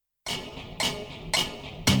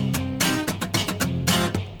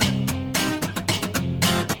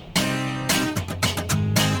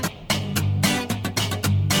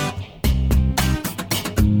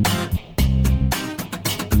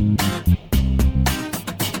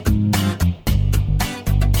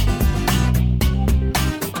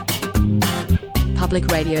Public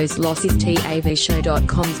Radio's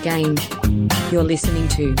LossisTAVShow.com's game. You're listening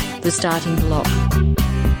to The Starting Block.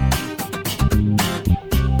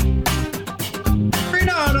 And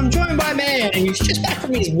I'm joined by a man, and he's just back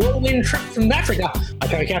from his whirlwind trip from Africa. My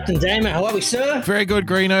co-captain Damo, how are we, sir? Very good,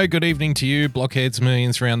 Greeno. Good evening to you, blockheads,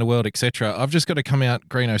 millions around the world, etc. I've just got to come out,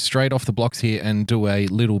 Greeno, straight off the blocks here and do a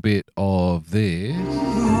little bit of this.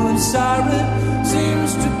 Siren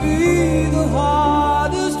seems to be the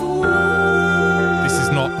hardest word. This is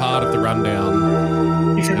not part of the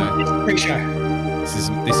rundown. It's a pre-show.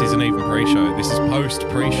 This isn't even pre-show. This is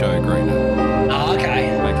post-pre-show, Greeno. Oh,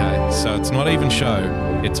 okay. Okay, so it's not even show.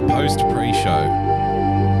 It's post-pre-show.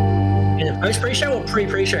 Is it post-pre-show or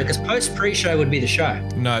pre-pre-show? Because post-pre-show would be the show.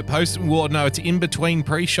 No, it's in between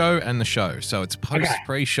pre-show and the show. So it's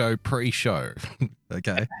post-pre-show, pre-show.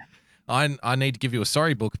 Okay. I need to give you a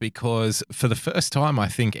sorry book because for the first time, I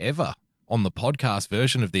think ever, on the podcast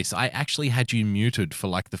version of this, I actually had you muted for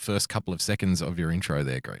like the first couple of seconds of your intro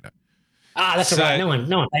there, Greeno. Ah, that's all right. No one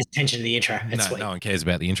pays attention to the intro. No one cares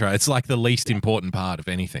about the intro. It's like the least important part of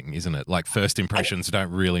anything, isn't it? Like first impressions don't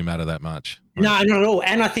really matter that much. No, not at all.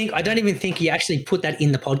 And I don't even think you actually put that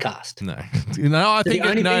in the podcast. No.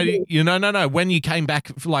 No. When you came back,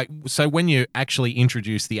 when you actually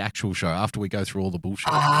introduced the actual show after we go through all the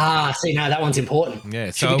bullshit. See, no, that one's important.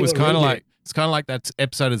 Yeah. So it was kind of like. It's kind of like that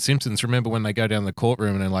episode of The Simpsons. Remember when they go down the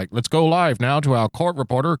courtroom and they're like, let's go live now to our court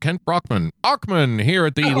reporter, Kent Brockman. Achman here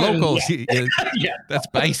at the local. Yeah. That's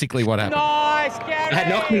basically what happened. Nice, Gary. I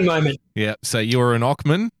had an Ochman moment. Yeah. So you were an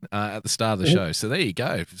Achman at the start of the show. So there you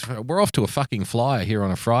go. We're off to a fucking flyer here on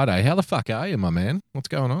a Friday. How the fuck are you, my man? What's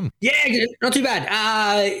going on? Yeah, not too bad.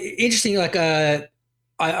 Interesting. I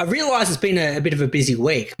realize it's been a bit of a busy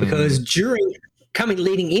week because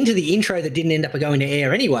leading into the intro that didn't end up going to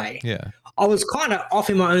air anyway. Yeah. I was kind of off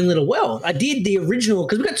in my own little world. I did the original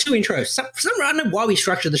because we got two intros. For some reason, I don't know why we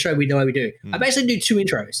structure the show the way we do. I basically do two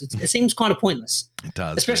intros. It seems kind of pointless. It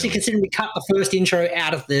does, especially really. Considering we cut the first intro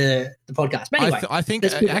out of the podcast. But anyway, I think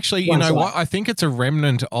actually, you know what? I think it's a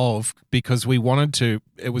remnant of because we wanted to.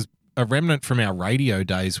 It was a remnant from our radio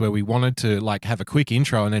days where we wanted to like have a quick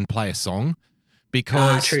intro and then play a song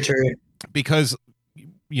because true. Because.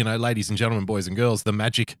 You know, ladies and gentlemen, boys and girls, the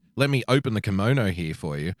magic. Let me open the kimono here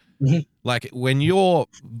for you. Mm-hmm. Like when you're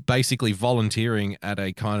basically volunteering at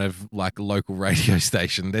a kind of like local radio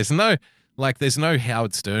station, there's no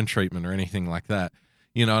Howard Stern treatment or anything like that.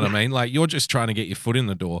 You know what I mean? Like you're just trying to get your foot in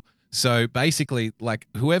the door. So basically, like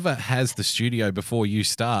whoever has the studio before you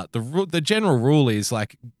start, the general rule is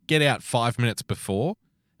like get out 5 minutes before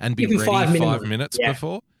and be ready 5 minutes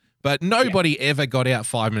before. But nobody ever got out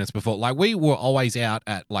 5 minutes before. Like we were always out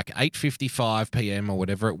at like 8:55 p.m. or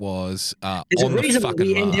whatever it was. There's on a reason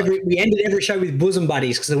we ended every show with bosom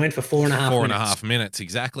buddies because it went for 4.5 minutes. 4.5 minutes,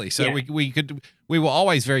 exactly. So we were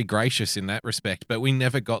always very gracious in that respect, but we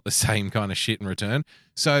never got the same kind of shit in return.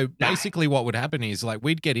 So basically, what would happen is like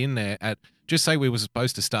we'd get in there at just say we were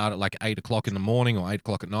supposed to start at like 8 o'clock in the morning or 8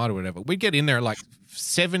 o'clock at night or whatever. We'd get in there at like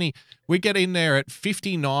 70. We'd get in there at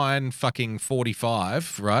 59 fucking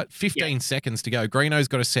 45, right? 15 seconds to go. Greeno's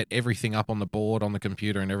got to set everything up on the board, on the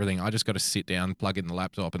computer and everything. I just got to sit down, plug in the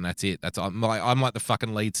laptop, and that's it. I'm like the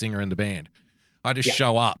fucking lead singer in the band. I just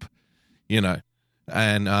show up, you know.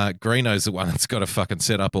 And Greeno's the one that's got to fucking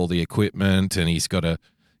set up all the equipment and he's got to,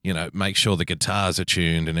 you know, make sure the guitars are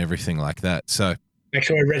tuned and everything like that. So make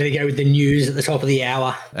sure we're ready to go with the news at the top of the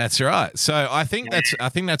hour. That's right. So I think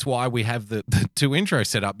that's why we have the two intros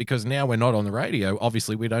set up because now we're not on the radio.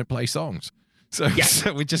 Obviously, we don't play songs. So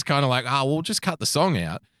we're just kind of like, we'll just cut the song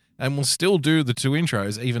out and we'll still do the two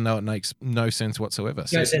intros, even though it makes no sense whatsoever.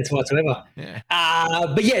 No sense whatsoever. Yeah.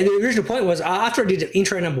 But yeah, the original point was after I did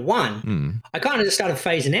intro number one, I kind of just started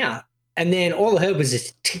phasing out. And then all I heard was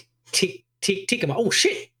this tick, tick, tick, tick. I'm like, oh,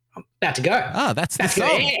 shit. I'm about to go. That's the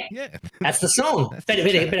song. Yeah. That's the song.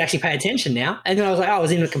 Better actually pay attention now. And then I was like, I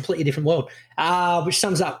was in a completely different world, which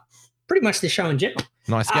sums up pretty much the show in general.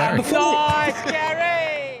 Nice, Gary.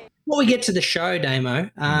 Gary. Before we get to the show, Damo,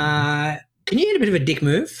 can you hit a bit of a dick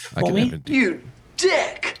move for me? You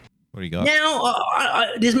dick. What do you got? Now,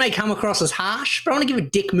 this may come across as harsh, but I want to give a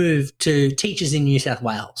dick move to teachers in New South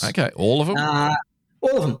Wales. Okay, all of them?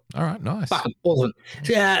 All of them. All right, nice. Fuck them, all of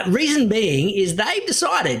them. Reason being is they've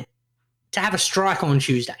decided to have a strike on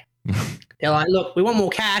Tuesday. They're like, look, we want more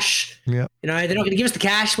cash. Yep. You know, they're not going to give us the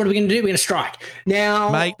cash. What are we going to do? We're going to strike. Now,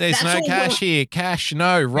 mate, there's no cash here. Cash,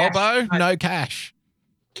 no. Robbo, no cash.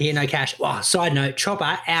 Here, no cash. Well, side note,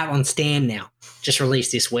 Chopper out on Stan now. Just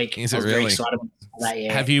released this week. Is it I was really? very excited about that,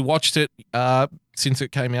 yeah. Have you watched it since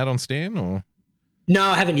it came out on Stan or? No,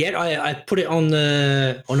 I haven't yet. I put it on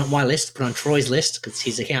not my list, put it on Troy's list because it's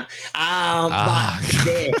his account. But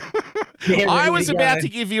they're I ready was to about go. to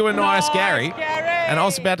give you a nice Gary, and I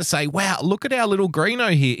was about to say, wow, look at our little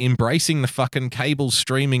Greeno here embracing the fucking cable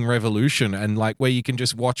streaming revolution, and like where you can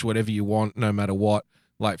just watch whatever you want no matter what,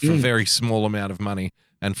 like for a very small amount of money,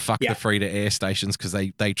 and fuck the free to air stations because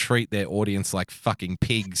they treat their audience like fucking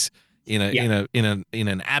pigs in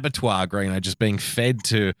an abattoir, Greeno, just being fed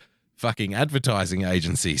to fucking advertising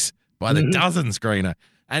agencies by the dozens, Greeno.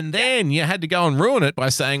 And then you had to go and ruin it by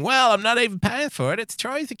saying, well, I'm not even paying for it. It's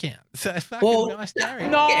Troy's account. So fucking nice, Gary.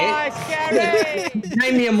 Nice, Gary.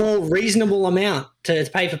 Name me a more reasonable amount to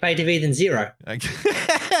pay for pay TV than zero. Okay.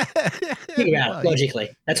 Think about it logically.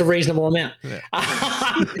 That's a reasonable amount.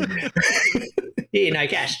 Yeah, no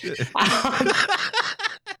cash.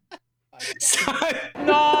 So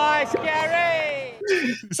Nice, Gary.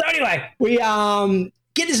 So anyway, we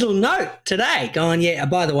get this little note today going,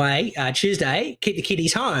 by the way, Tuesday, keep the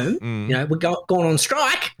kiddies home. You know, we're going on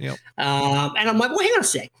strike. Yep. And I'm like, well, hang on a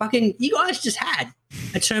sec. Fucking, you guys just had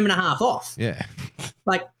a term and a half off. Yeah.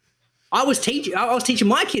 Like, I was teaching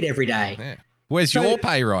my kid every day. Yeah. Where's your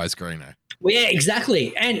pay rise, Greeno? Well, yeah,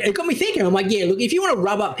 exactly. And it got me thinking. I'm like, yeah, look, if you want to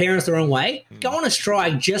rub up parents the wrong way, go on a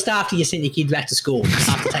strike just after you send your kids back to school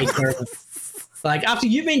after taking care of them. Like, after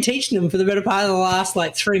you've been teaching them for the better part of the last,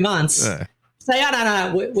 3 months, say, oh,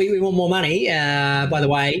 no, we want more money. By the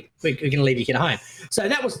way, we're going to leave your kid at home. So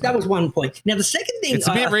that was one point. Now, the second thing... It's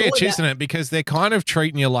a bit rich, isn't it? Because they're kind of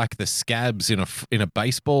treating you like the scabs in a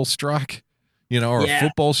baseball strike. Or a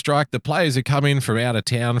football strike. The players who come in from out of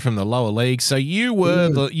town from the lower league. So you were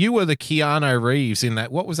the Keanu Reeves in that.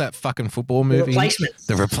 What was that fucking football movie?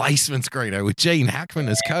 The Replacements, Greeno, with Gene Hackman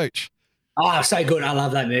as coach. Oh, so good! I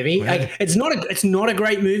love that movie. Yeah. Like, it's not a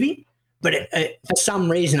great movie, but for some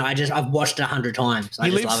reason I've watched it 100 times. I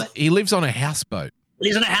just love it. He lives on a houseboat.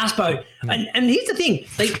 Lives on a houseboat, and here's the thing: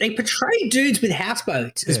 they portray dudes with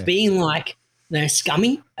houseboats as being like,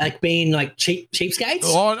 scummy, like being like cheapskates.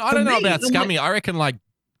 Oh, I don't know about scummy. I reckon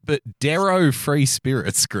but Darrow free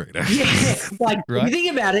spirits, Greeno. Yeah, like if you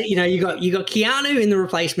think about it, you got Keanu in The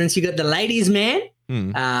Replacements. You got the ladies' man,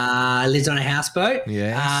 lives on a houseboat.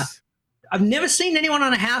 Yes. I've never seen anyone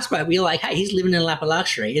on a houseboat where you're like, hey, he's living in a lap of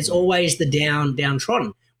luxury. It's always the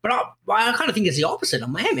downtrodden. But I kind of think it's the opposite.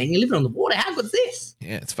 I'm like, hey, man, you're living on the water. How good's this?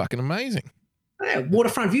 Yeah, it's fucking amazing. Yeah,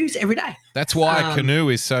 waterfront views every day. That's why Canoe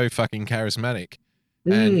is so fucking charismatic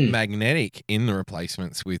and magnetic in The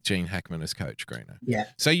Replacements with Gene Hackman as coach, Greeno. Yeah.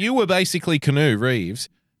 So you were basically Canoe Reeves,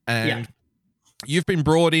 and you've been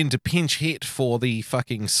brought in to pinch hit for the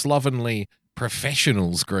fucking slovenly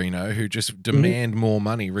professionals, Greeno, who just demand more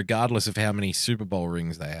money regardless of how many Super Bowl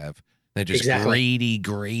rings they have. They're just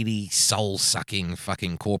greedy, soul-sucking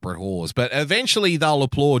fucking corporate whores. But eventually they'll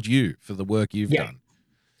applaud you for the work you've done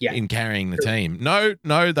in carrying the team. No,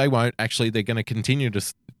 they won't. Actually, they're going to continue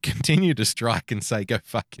to strike and say, go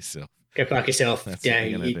fuck yourself. Go fuck yourself. That's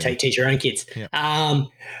you teach your own kids. Yeah.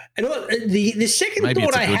 And the second Maybe thought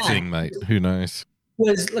it's a I good had thing, mate. Who knows?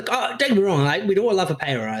 was, look, don't get me wrong, we'd all love a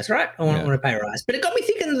pay rise, right? I want a pay rise. But it got me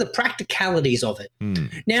thinking of the practicalities of it.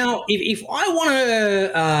 Now, if I want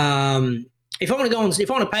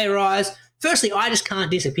to pay a rise, firstly, I just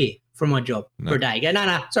can't disappear from my job for a day. Go,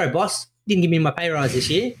 no, sorry, boss, didn't give me my pay rise this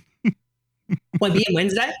year. Won't be in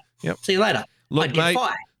Wednesday. Yep. See you later. Look, mate.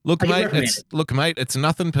 Look, mate, it's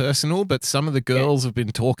nothing personal, but some of the girls have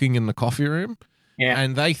been talking in the coffee room,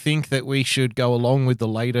 and they think that we should go along with the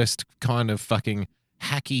latest kind of fucking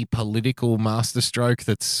hacky political masterstroke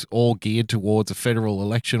that's all geared towards a federal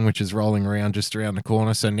election, which is rolling around just around the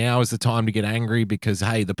corner. So now is the time to get angry because,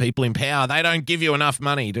 hey, the people in power, they don't give you enough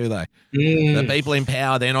money, do they? The people in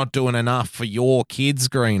power, they're not doing enough for your kids,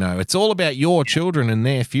 Greeno. It's all about your children and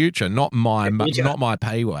their future, not my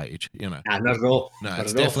pay wage, No, not at all. No,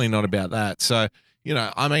 it's definitely not about that. So,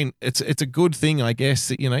 I mean, it's a good thing, I guess,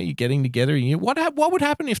 that, you're getting together. What would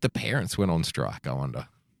happen if the parents went on strike, I wonder?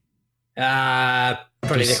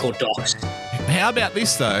 Probably they're called docs. How about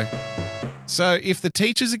this, though? So if the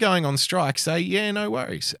teachers are going on strike, say, yeah, no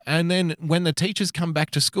worries. And then when the teachers come back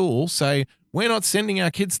to school, say, we're not sending our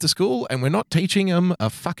kids to school and we're not teaching them a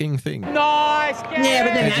fucking thing. Nice, Gary. Yeah,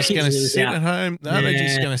 but then They're just going to sit at home. No, they're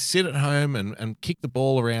just going to sit at home and kick the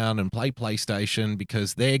ball around and play PlayStation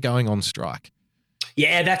because they're going on strike.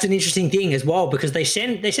 Yeah, that's an interesting thing as well, because they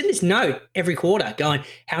send this note every quarter going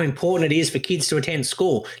how important it is for kids to attend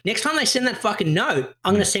school. Next time they send that fucking note,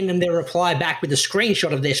 I'm going to send them their reply back with a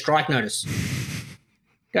screenshot of their strike notice.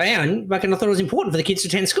 Go, I thought it was important for the kids to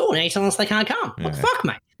attend school. Now you're telling us they can't come. What the fuck,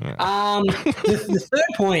 mate? The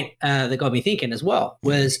third point that got me thinking as well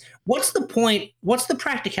was, what's the point? What's the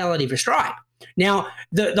practicality of a strike? Now,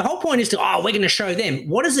 the whole point is we're going to show them.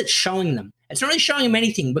 What is it showing them? It's not really showing them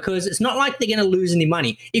anything because it's not like they're going to lose any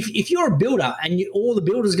money. If you're a builder and all the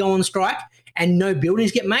builders go on strike and no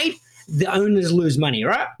buildings get made, the owners lose money,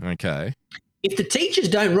 right? Okay. If the teachers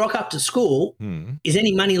don't rock up to school, is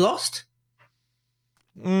any money lost?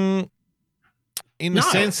 In the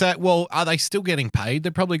sense that, well, are they still getting paid?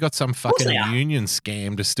 They've probably got some fucking union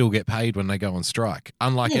scam to still get paid when they go on strike,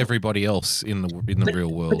 unlike everybody else in the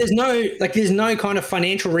real world. But there's no kind of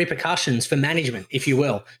financial repercussions for management, if you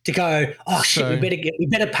will, to go, we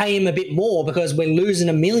better pay him a bit more because we're losing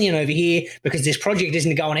 $1 million over here because this project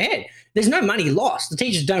isn't going ahead. There's no money lost. The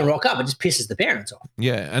teachers don't rock up. It just pisses the parents off.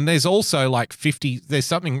 Yeah, and there's also like there's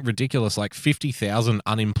something ridiculous like 50,000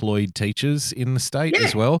 unemployed teachers in the state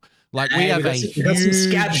as well. Like we have we've got some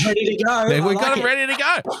scabs ready to go. We've got them ready to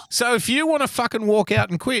go. So if you want to fucking walk out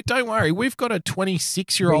and quit, don't worry. We've got a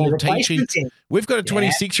 26-year-old teaching. We've got a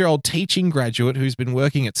 26-year-old teaching graduate who's been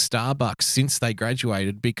working at Starbucks since they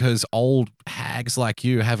graduated because old hags like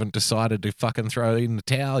you haven't decided to fucking throw in the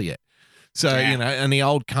towel yet. So, and the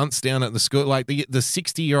old cunts down at the school, like the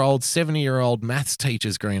 60-year-old, 70-year-old maths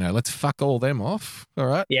teachers, Greeno, let's fuck all them off. All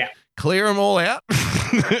right. Yeah. Clear them all out.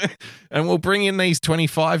 And we'll bring in these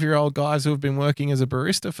 25-year-old guys who have been working as a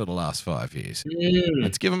barista for the last 5 years.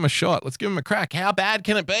 Let's give them a shot. Let's give them a crack. How bad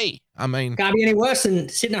can it be? I mean, can't be any worse than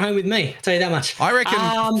sitting at home with me. I'll tell you that much. I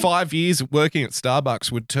reckon 5 years working at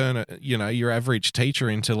Starbucks would turn your average teacher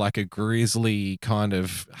into like a grizzly kind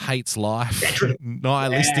of hates life,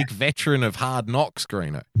 nihilistic veteran of hard knocks,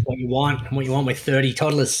 Greeno. What you want with 30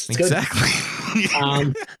 toddlers. It's exactly.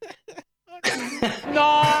 Good.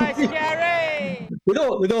 Nice, Gary. With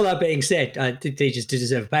all that being said, teachers do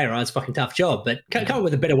deserve a pay rise. It's a fucking tough job, but come up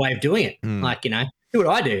with a better way of doing it. Like, do what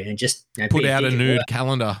I do and just put out a nude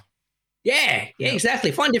calendar. Yeah,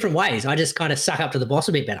 exactly. Find different ways. I just kind of suck up to the boss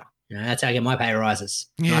a bit better. That's how I get my pay rises.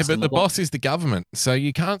 Yeah, nice but the boss is the government, so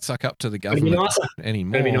you can't suck up to the government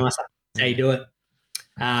anymore. Gotta be nicer. That's how you do it.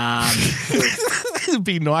 It'd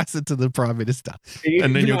be nicer to the Prime Minister,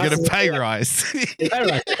 and then you'll get a pay rise. Pay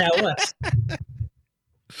rise. That's how it works.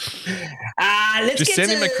 Just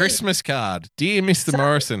send him a Christmas card. Dear Mr.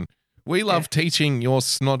 Morrison, we love teaching your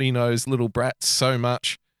snotty-nosed little brats so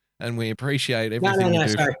much, and we appreciate everything you do.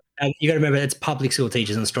 Sorry. You got to remember, it's public school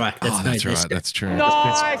teachers on strike. That's right. That's true.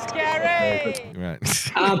 Nice, Gary. Right.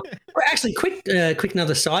 Actually, quick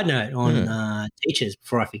another side note on teachers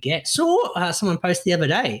before I forget. Saw someone post the other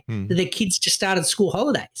day that their kids just started school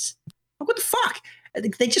holidays. Like, what the fuck?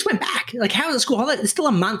 They just went back. Like, how is the school holiday? There's still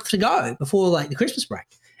a month to go before like the Christmas break.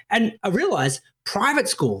 And I realized private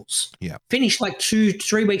schools finish like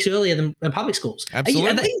 2-3 weeks earlier than public schools.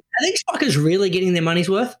 Absolutely. Are these fuckers really getting their money's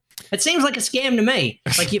worth? It seems like a scam to me.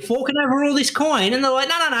 Like you're forking over all this coin and they're like,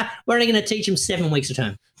 no, we're only going to teach them 7 weeks a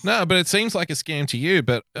term. No, but it seems like a scam to you.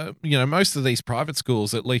 But, most of these private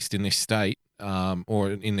schools, at least in this state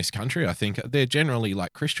or in this country, I think, they're generally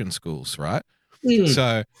like Christian schools, right?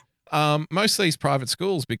 So most of these private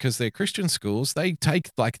schools, because they're Christian schools, they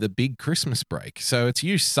take like the big Christmas break. So it's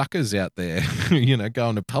you suckers out there,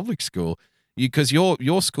 going to public school. Because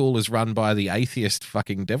your school is run by the atheist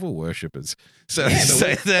fucking devil worshippers, so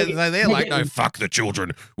they're like, no, fuck the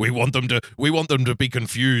children. We want them to be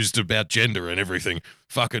confused about gender and everything.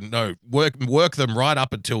 Fucking no, work them right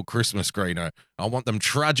up until Christmas, Greeno. I want them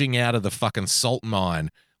trudging out of the fucking salt mine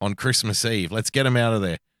on Christmas Eve. Let's get them out of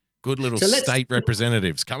there. Good little state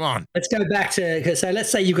representatives. Come on. Let's go back to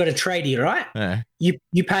let's say you've got a tradie, right? Yeah.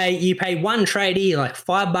 You pay one tradie like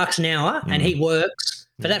 $5 an hour, and he works.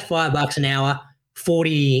 For that $5 an hour,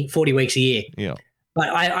 40 weeks a year. Yeah. But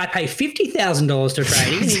I pay $50,000 to a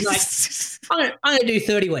tradie, and he's like, I'm going to do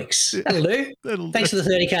 30 weeks. That'll do. Thanks for the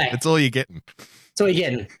 30K. That's all you're getting. That's all you're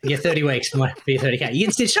getting. You get 30 weeks for your 30K. You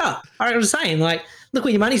get stitched up. I was saying, like, look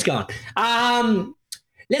where your money's gone.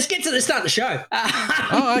 Let's get to the start of the show.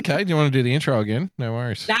 Okay. Do you want to do the intro again? No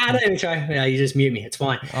worries. Nah, no intro. No, you just mute me. It's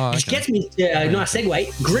fine. Okay. Which gets me to a nice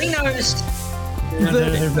segue. Greeno's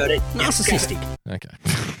narcissistic. Okay.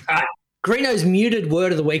 Greeno's muted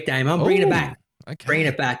word of the week, Dame. I'm bringing it back. Okay. Bringing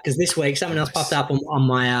it back because this week something else popped up on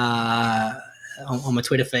my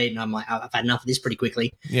Twitter feed, and I'm like, I've had enough of this pretty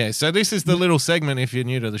quickly. Yeah. So this is the little segment. If you're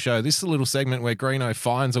new to the show, this is a little segment where Greeno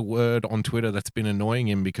finds a word on Twitter that's been annoying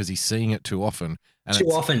him because he's seeing it too often. And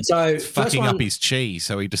So it's fucking up his cheese,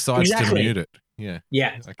 so he decides to mute it. Yeah.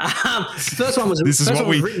 Yeah. Okay. First one was this is what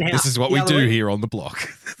we do week. here on the block.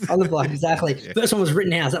 On the block, exactly. Yeah. First one was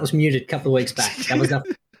Rittenhouse. That was muted a couple of weeks back. That was the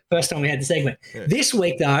first time we had the segment. Yeah. This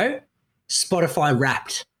week, though, Spotify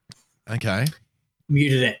Wrapped. Okay.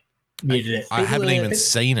 Muted it. muted it. I haven't even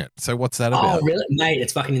seen it. So what's that about? Oh, really? Mate,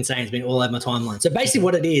 it's fucking insane. It's been all over my timeline. So basically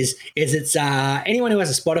what it is it's anyone who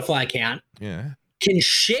has a Spotify account can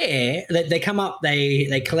share that they come up,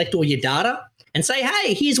 they collect all your data and say,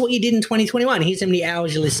 hey, here's what you did in 2021. Here's how many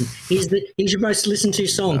hours you listened. Here's your most listened to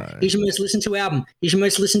song. Here's your most listened to album. Here's your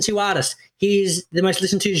most listened to artist. Here's the most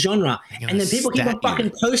listened to genre. And then people keep on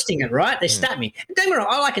fucking posting it, right? They stat me. Don't get me wrong,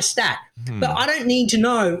 I like a stat. But I don't need to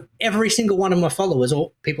know every single one of my followers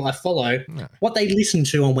or people I follow what they listen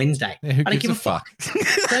to on Wednesday. Yeah, who I don't gives give a fuck?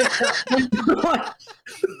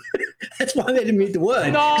 That's why I made him mute the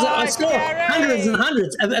word. Because I saw hundreds and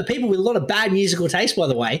hundreds of people with a lot of bad musical taste, by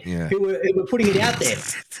the way, who were putting it out there.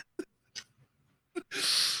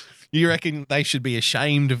 You reckon they should be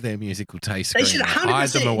ashamed of their musical taste? They should 100% hide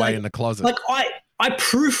them away in the closet. Like I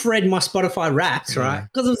proofread my Spotify Wrapped, right?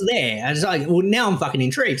 Because it was there. I was like, well, now I'm fucking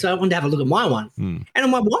intrigued. So I wanted to have a look at my one. And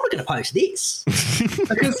I'm like, why am I going to post this?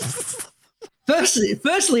 Because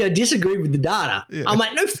firstly, I disagreed with the data. I'm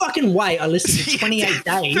like, no fucking way I listened to 28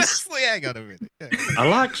 days. Firstly, hang on a minute. I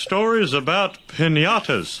like stories about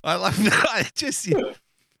pinatas. I love that.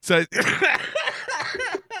 So,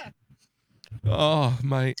 oh,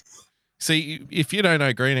 mate. See, if you don't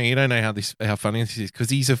know Greener, you don't know how funny this is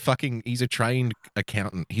because he's a trained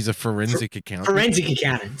accountant. He's a forensic accountant. Forensic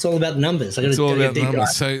accountant. It's all about the numbers. It's all about the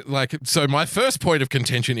numbers. So my first point of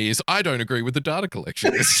contention is I don't agree with the data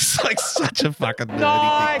collection. It's just like such a fucking nerdy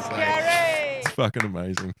Nice, thing. Gary! It's fucking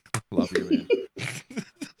amazing. Love you, man.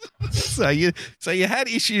 So you had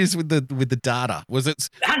issues with the data. Was it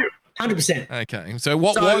 100%. Okay. So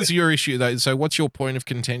what was your issue though? So what's your point of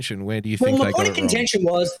contention? Where do you think they got it wrong? My point of contention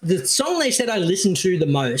was the song they said I listened to the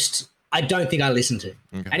most, I don't think I listened to.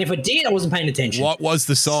 Okay. And if I did, I wasn't paying attention. What was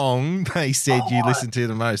the song they said you listened to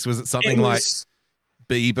the most? Was it something like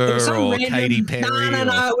Bieber or Katy Perry? No.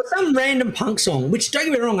 It was some random punk song, which don't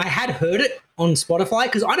get me wrong, I had heard it on Spotify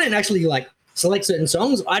because I don't actually like select certain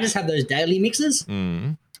songs. I just have those daily mixes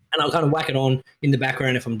and I'll kind of whack it on in the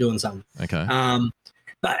background if I'm doing something. Okay.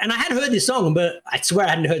 And I had heard this song, but I swear I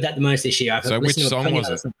hadn't heard that the most this year. So which song was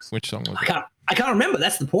it? Which song was it? I can't remember.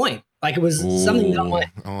 That's the point. Like it was something that I'm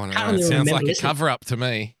like, it sounds like a cover up to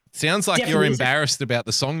me. Sounds like you're embarrassed about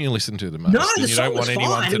the song you listen to the most. No, and you don't want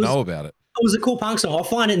anyone to know about it. It was a cool punk song. I'll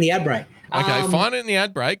find it in the ad break. Okay, find it in the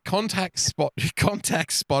ad break. Contact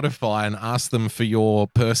Spotify and ask them for your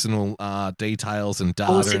personal details and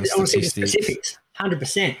data and statistics. I want to see the specifics.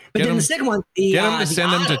 100%. But then the second one, get them to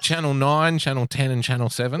send them to Channel 9, Channel 10, and Channel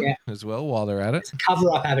 7 as well while they're at it. It's a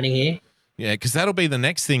cover up happening here. Yeah, because that'll be the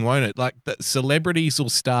next thing, won't it? Like the celebrities will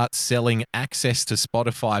start selling access to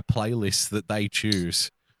Spotify playlists that they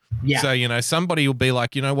choose. Yeah. So, somebody will be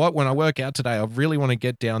like, you know what? When I work out today, I really want to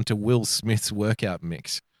get down to Will Smith's workout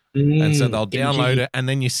mix. And so they'll download it, and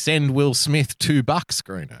then you send Will Smith $2,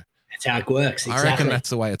 Gruno. That's how it works. Exactly. I reckon that's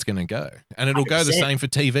the way it's going to go. And it'll 100%. Go the same for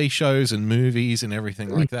TV shows and movies and everything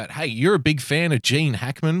like that. Hey, you're a big fan of Gene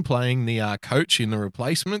Hackman playing the coach in The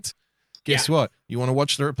Replacements. Guess what? You want to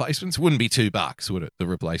watch The Replacements? Wouldn't be $2, would it? The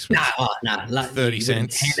Replacements? No. Like, 30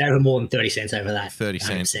 cents. Hand over more than 30 cents over that. 30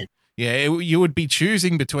 cents. Yeah, you would be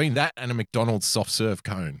choosing between that and a McDonald's soft serve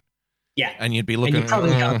cone. Yeah. And you'd be looking you're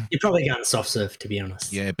probably going soft serve, to be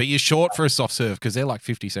honest. Yeah, but you're short for a soft serve because they're like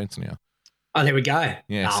 50 cents now. Oh, there we go.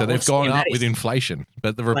 Yeah, so they've gone up with inflation,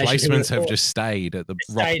 but the replacements have just stayed at the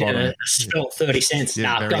rock bottom. Still 30 cents.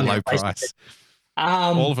 Very low price.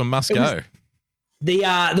 All of them must go.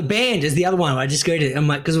 The band is the other one. I just go to. I'm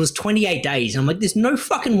like, because it was 28 days. I'm like, there's no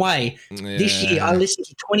fucking way this year I listened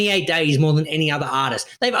to 28 days more than any other artist.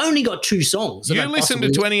 They've only got 2 songs. You listened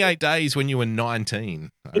to 28 days when you were 19.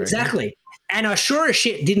 Exactly. And I sure as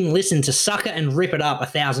shit didn't listen to Sucker and Rip It Up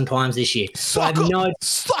 1,000 times this year. So I have no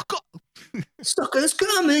Sucker. Suckers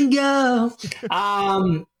come and go.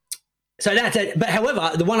 So that's it. But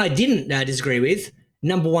however, the one I didn't disagree with,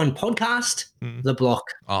 number 1 podcast, The Block.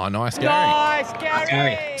 Oh, nice, Gary. Nice,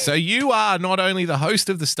 Gary. So you are not only the host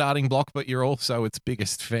of the Starting Block, but you're also its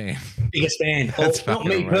biggest fan. Biggest fan. That's not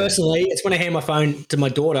me personally. It's when I hand my phone to my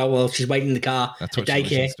daughter while she's waiting in the car at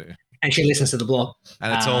daycare, and she listens to The Block.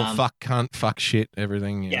 And it's all fuck, cunt, fuck, shit,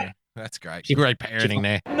 everything. Yeah. That's great. Great parenting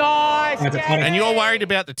there. Nice, Gary. And you're worried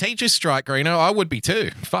about the teachers' strike, Greeno. I would be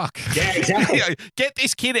too. Fuck. Yeah, exactly. Get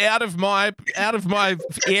this kid out of my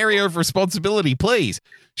area of responsibility, please.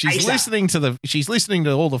 She's listening to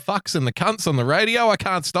all the fucks and the cunts on the radio. I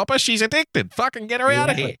can't stop her. She's addicted. Fucking get her out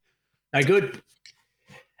of here. No good.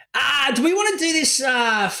 Do we want to do this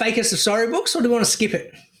Fakest of Sorry books, or do we want to skip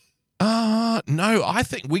it? No, I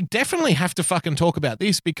think we definitely have to fucking talk about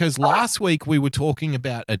this because last week we were talking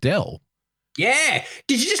about Adele. Yeah.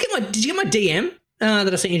 Did you get my DM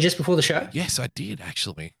that I sent you just before the show? Yes, I did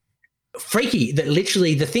actually. freaky that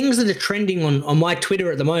literally the things that are trending on my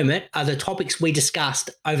Twitter at the moment are the topics we discussed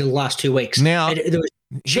over the last 2 weeks. Now, there was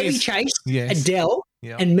Chevy Chase, yes. Adele,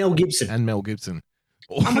 and Mel Gibson. And Mel Gibson.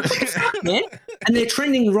 I'm like, what the fuck, man? And they're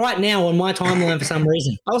trending right now on my timeline for some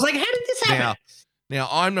reason. I was like, how did this happen? Now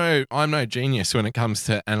I'm no genius when it comes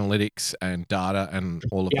to analytics and data and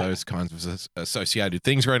all of those kinds of associated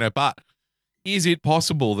things, Reno, but is it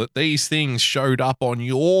possible that these things showed up on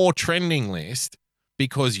your trending list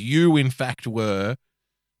because you, in fact, were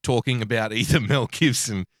talking about either Mel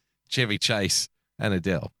Gibson, Chevy Chase, and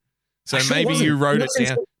Adele? So maybe you wrote it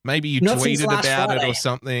down. Maybe you tweeted about it or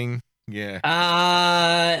something. Yeah.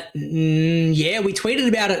 Yeah, we tweeted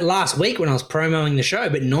about it last week when I was promoting the show,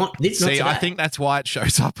 but not this. See, I think that's why it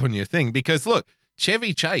shows up on your thing because look,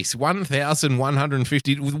 Chevy Chase,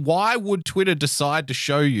 1,150. Why would Twitter decide to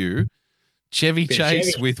show you Chevy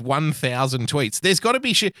Chase with 1,000 tweets? There's got to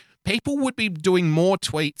be shit. People would be doing more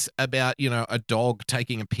tweets about, a dog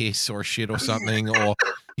taking a piss or a shit or something, or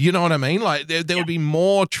you know what I mean? Like there would be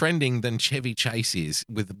more trending than Chevy Chase is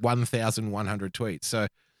with 1,100 tweets. So.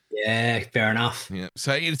 Yeah, fair enough. Yeah,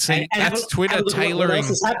 so that's Twitter tailoring.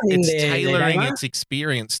 Its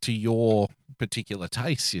experience to your particular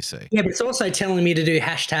tastes. You see. Yeah, but it's also telling me to do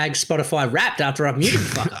hashtag Spotify Wrapped after I've muted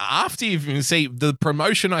the fucker. After you see the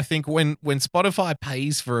promotion, I think when Spotify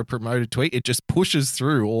pays for a promoted tweet, it just pushes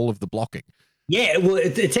through all of the blocking. Yeah, well,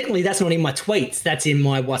 technically that's not in my tweets. That's in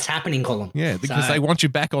my what's happening column. Yeah, because they want you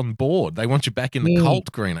back on board. They want you back in the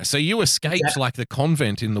cult, Greener. So you escaped like the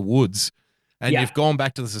convent in the woods. And you've gone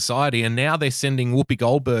back to the society, and now they're sending Whoopi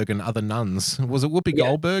Goldberg and other nuns. Was it Whoopi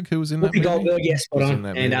Goldberg who was in that movie? Whoopi Goldberg, yes, spot on.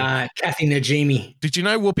 And Kathy Najimy. Did you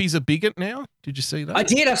know Whoopi's a bigot now? Did you see that? I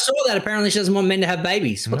did. I saw that. Apparently she doesn't want men to have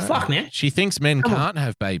babies. What the fuck, man? She thinks men can't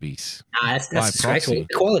have babies. Nah, that's disgraceful.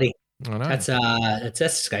 Equality. I know. That's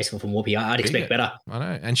disgraceful from Whoopi. I'd expect better. I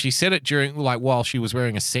know. And she said it during, while she was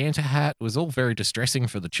wearing a Santa hat. It was all very distressing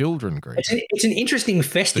for the children, Greg. It's an interesting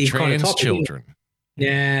festive kind of topic. Children.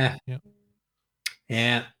 Yeah.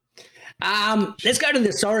 Yeah. Let's go to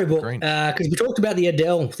the storybook because we talked about the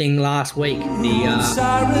Adele thing last week. The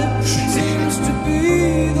siren seems to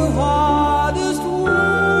be the hardest word.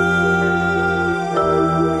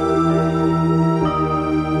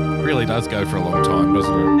 Really does go for a long time,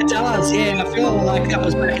 doesn't it? It does, yeah. I feel like that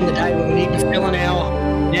was back in the day when we need to fill an hour.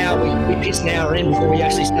 Now we piss an hour in before we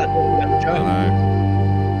actually start talking about the show. I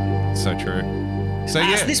know. So true. So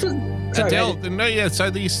yeah. So this was. Adele, so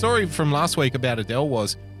the story from last week about Adele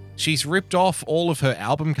was she's ripped off all of her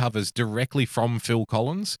album covers directly from Phil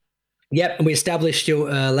Collins. Yep, and we established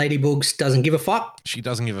Lady Bugs doesn't give a fuck. She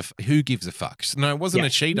doesn't give a who gives a fuck? No, it wasn't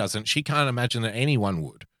that she doesn't. She can't imagine that anyone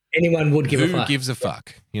would. Anyone would give a fuck. Who gives a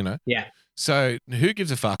fuck, Yeah. So who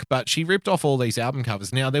gives a fuck? But she ripped off all these album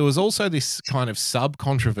covers. Now, there was also this kind of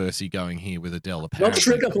sub-controversy going here with Adele, apparently. Not just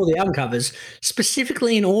ripped off all the album covers,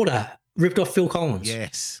 specifically in order, ripped off Phil Collins.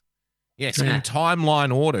 Yes, in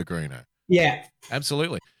timeline order, Gruner. Yeah.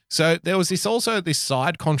 Absolutely. So there was also this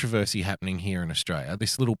side controversy happening here in Australia,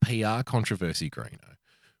 this little PR controversy, Gruner,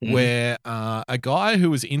 where a guy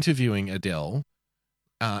who was interviewing Adele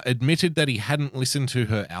admitted that he hadn't listened to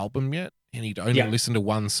her album yet and he'd only listened to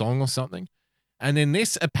one song or something. And then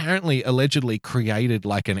this apparently allegedly created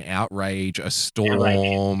like an outrage, a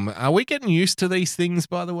storm. Are we getting used to these things,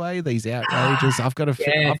 by the way? These outrages? I've got a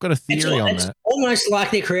theory on that. It's almost like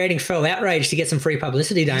they're creating faux outrage to get some free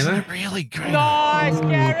publicity, Damo. Isn't it really good? Nice,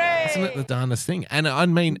 Gary! Isn't it the darndest thing? And I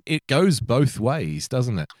mean, it goes both ways,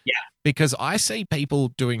 doesn't it? Yeah. Because I see people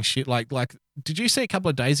doing shit like, did you see a couple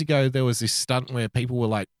of days ago there was this stunt where people were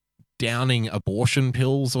like, downing abortion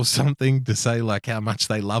pills or something to say like how much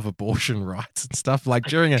they love abortion rights and stuff like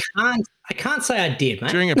during I can't say I did, mate.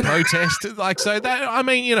 During a protest, like, so that, I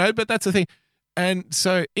mean, but that's the thing. And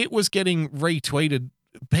so it was getting retweeted.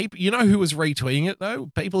 People, who was retweeting it though?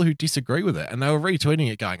 People who disagree with it, and they were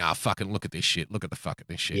retweeting it going, fucking look at this shit. Look at the fuck at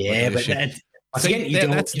this shit. Yeah, but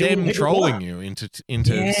that's them trolling you into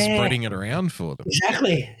spreading it around for them.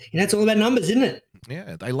 Exactly. It's all about numbers, isn't it?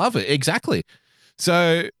 Yeah, they love it. Exactly.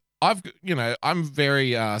 So I'm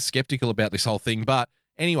very skeptical about this whole thing. But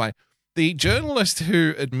anyway, the journalist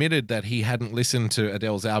who admitted that he hadn't listened to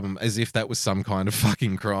Adele's album, as if that was some kind of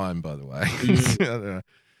fucking crime, by the way.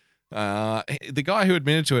 The guy who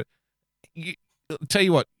admitted to it, tell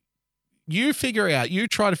you what, you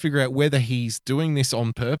try to figure out whether he's doing this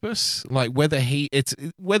on purpose, like whether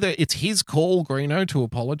it's his call, Greeno, to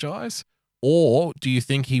apologize, or do you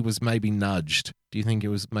think he was maybe nudged? Do you think he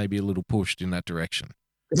was maybe a little pushed in that direction?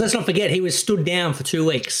 Let's not forget, he was stood down for 2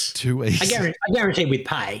 weeks. 2 weeks. I guarantee with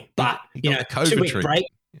pay, but, COVID 2 week break,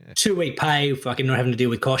 2 week pay, fucking not having to deal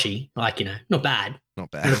with Koshi, not bad.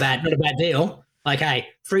 not Not a bad. bad deal. Like, hey,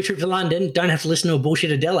 free trip to London, don't have to listen to a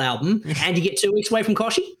bullshit Adele album, and you get 2 weeks away from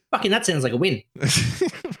Koshy. Fucking that sounds like a win.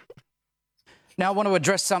 Now, I want to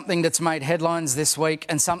address something that's made headlines this week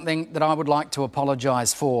and something that I would like to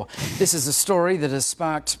apologise for. This is a story that has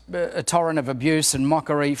sparked a torrent of abuse and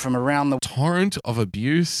mockery from around the Torrent of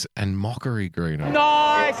abuse and mockery, Greeno.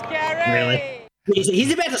 Nice, Gary. Really?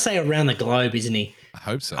 He's about to say around the globe, isn't he? I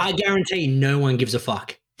hope so. I guarantee no one gives a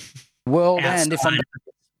fuck. world. And if I'm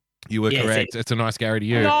You were Yeah, correct. It's a nice Gary to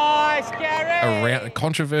you. Nice, Gary.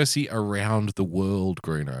 Controversy around the world,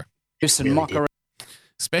 Gruno. abuse and mockery,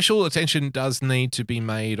 Special attention does need to be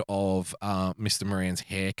made of Mr. Moran's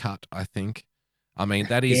haircut, I think. I mean,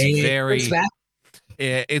 that is very... What's that?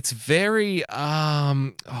 Yeah, it's very...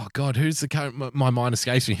 oh, God, who's the current... My mind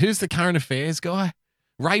escapes me. Who's the current affairs guy?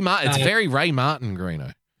 Ray Martin. It's very Ray Martin,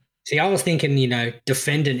 Gruno. See, I was thinking,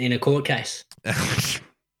 defendant in a court case.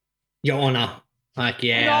 Your Honour. Like,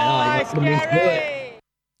 yeah. Nice, oh, Gary.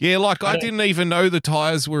 Yeah, like I didn't even know the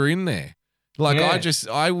tires were in there. Like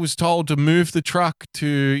I was told to move the truck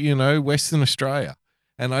to, Western Australia.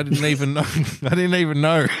 And I didn't even know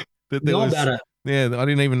that there was about it. Yeah, I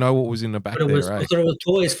didn't even know what was in the back I there, thought it was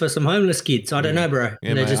toys for some homeless kids. I don't know, bro.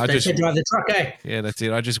 Yeah, they mate, just said drive the truck, eh? Yeah, that's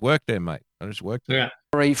it. I just worked there, mate. I just worked there.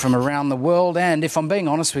 Yeah. from around the world. And if I'm being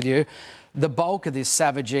honest with you, the bulk of this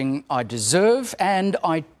savaging I deserve and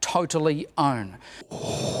I totally own.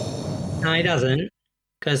 No, he doesn't.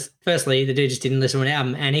 Because firstly, the dude just didn't listen to an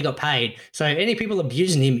album and he got paid. So any people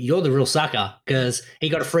abusing him, you're the real sucker because he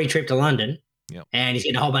got a free trip to London and he's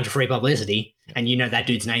getting a whole bunch of free publicity and you know that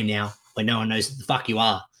dude's name now when no one knows who the fuck you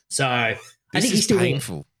are. So I think he's still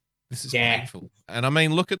painful. This is painful. And I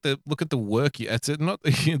mean, look at the work. It's not.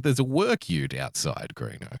 There's a work ute outside,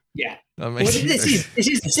 Greeno. Yeah. I mean, Well, this is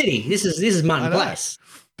the city. This is Martin Place.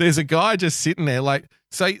 There's a guy just sitting there,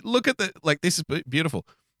 look at this is beautiful.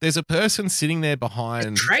 There's a person sitting there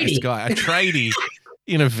behind this guy, a tradie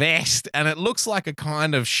in a vest, and it looks like a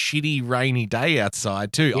kind of shitty rainy day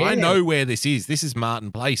outside too. Yeah. I know where this is. This is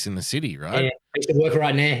Martin Place in the city, right? Yeah, I used to work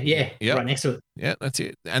right there. Yeah, right next to it. Yeah, that's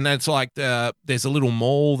it. And that's like there's a little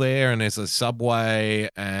mall there, and there's a Subway,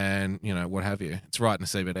 and what have you. It's right in the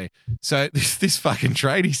CBD. So this fucking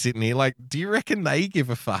tradie sitting here, like, do you reckon they give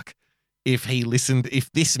a fuck if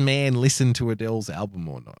this man listened to Adele's album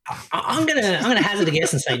or not? I'm gonna hazard a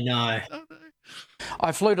guess and say no.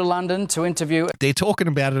 I flew to London to interview. They're talking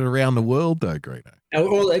about it around the world, though, Greeno.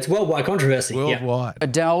 Well, it's worldwide controversy. Worldwide. Yeah.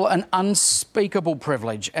 Adele, an unspeakable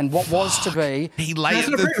privilege, and what was to be. He laid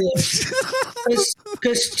because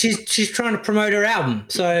she's trying to promote her album.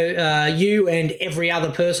 So you and every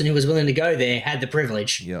other person who was willing to go there had the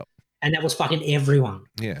privilege. Yep. And that was fucking everyone.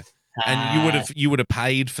 Yeah. And you would have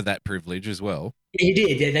paid for that privilege as well. You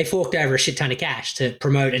did. They forked over a shit ton of cash to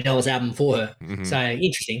promote Adele's album for her. Mm-hmm. So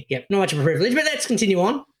interesting. Yep. Not much of a privilege, but let's continue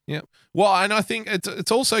on. Yeah. Well, and I think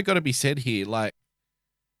it's also got to be said here, like,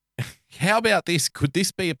 how about this? Could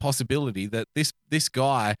this be a possibility that this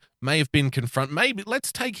guy may have been confronted? Maybe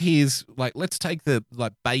let's take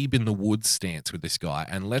the babe in the woods stance with this guy,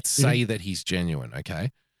 and let's say that he's genuine.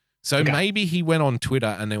 Okay. So maybe he went on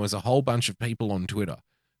Twitter, and there was a whole bunch of people on Twitter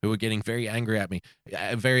who were getting very angry at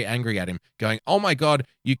him, going, "Oh my God,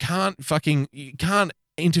 you can't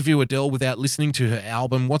interview Adele without listening to her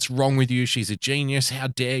album. What's wrong with you? She's a genius. How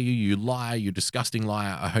dare you? You liar, you disgusting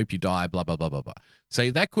liar. I hope you die, blah, blah, blah, blah, blah." So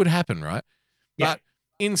that could happen, right? Yeah. But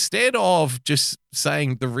instead of just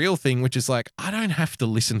saying the real thing, which is like, I don't have to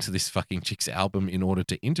listen to this fucking chick's album in order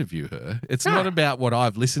to interview her. It's not about what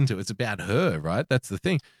I've listened to. It's about her, right? That's the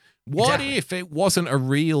thing. What if it wasn't a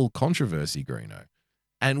real controversy, Greeno?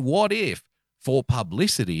 And what if, for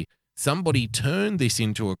publicity, somebody turned this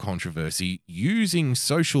into a controversy using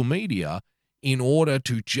social media in order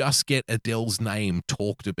to just get Adele's name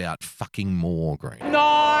talked about fucking more, Green?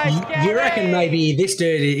 Nice, you reckon maybe this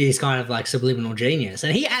dude is kind of like subliminal genius,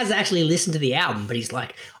 and he has actually listened to the album, but he's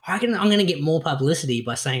like, I reckon I'm going to get more publicity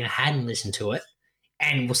by saying I hadn't listened to it,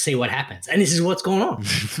 and we'll see what happens. And this is what's going on.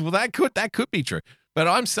 Well, that could be true, but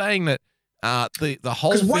I'm saying that the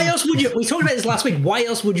whole thing. Why else would you? We talked about this last week. Why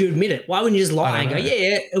else would you admit it? Why wouldn't you just lie and go,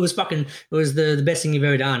 "Yeah, it was the best thing you've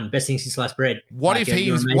ever done, best thing since sliced bread"? What if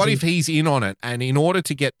he's in on it, and in order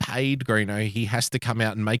to get paid, Greeno, he has to come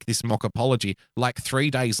out and make this mock apology like 3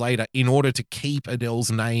 days later in order to keep Adele's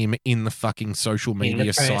name in the fucking social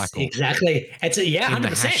media cycle. Exactly. It's 100%.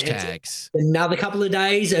 Hashtags. Another couple of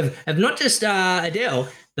days of not just Adele,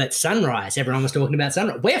 but Sunrise. Everyone was talking about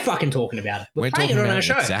Sunrise. We're fucking talking about it. We're playing it on our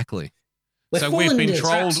show. Exactly. We're so we've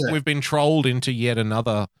been trolled into yet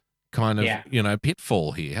another kind of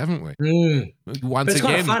pitfall here, haven't we? Once But it's again,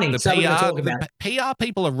 kind of funny. So we're gonna talk about PR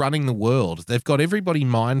people are running the world. They've got everybody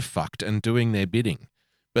mind fucked and doing their bidding.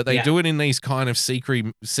 But they do it in these kind of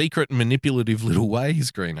secret manipulative little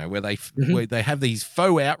ways, Greeno, where they have these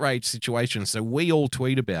faux outrage situations. So we all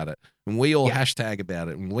tweet about it, and we all hashtag about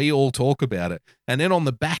it, and we all talk about it. And then on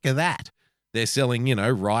the back of that, they're selling,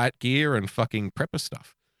 riot gear and fucking prepper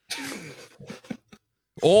stuff.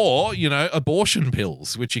 Or, abortion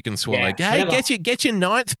pills, which you can swallow. Hey, get your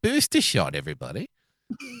 9th booster shot, everybody.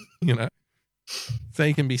 So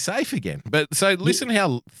you can be safe again. But so listen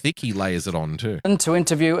how thick he layers it on too. To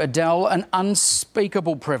interview Adele, an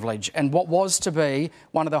unspeakable privilege and what was to be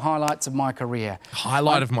one of the highlights of my career.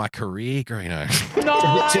 Highlight of my career, Greeno.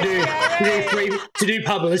 to do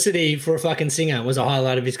publicity for a fucking singer was a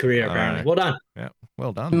highlight of his career, apparently. Well done. Yeah,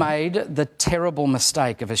 well done. Made the terrible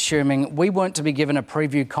mistake of assuming we weren't to be given a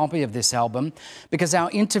preview copy of this album because our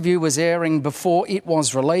interview was airing before it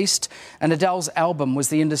was released, and Adele's album was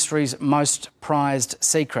the industry's most prized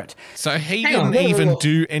secret. So he didn't even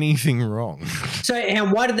do anything wrong. So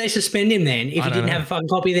why did they suspend him then if he didn't have a fucking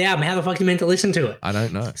copy of the album? How the fuck are you meant to listen to it? I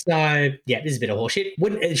don't know. So, yeah, this is a bit of horseshit.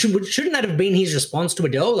 Shouldn't that have been his response to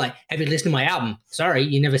Adele? Like, have you listened to my album? Sorry,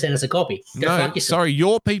 you never sent us a copy. Go fuck yourself. Sorry,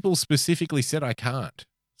 your people specifically said I can't.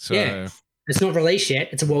 So yeah, it's not released yet.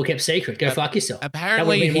 It's a well-kept secret. Go fuck yourself.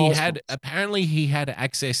 Apparently he had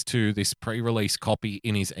access to this pre-release copy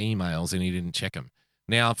in his emails and he didn't check them.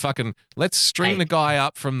 Now, fucking, let's string the guy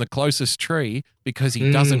up from the closest tree because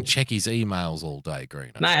he doesn't check his emails all day,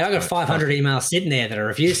 Greeno. Mate, I got 500 emails sitting there that I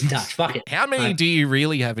refuse to touch. Fuck it. How many do you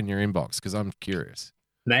really have in your inbox? Because I'm curious.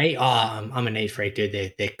 Mate, I'm a neat freak, dude.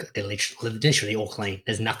 They're literally all clean.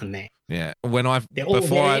 There's nothing there. Yeah.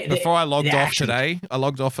 Before I logged off today, I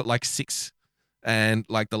logged off at like 6. And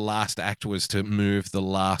like the last act was to move the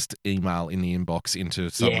last email in the inbox into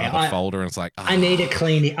some other folder. And it's like, I need a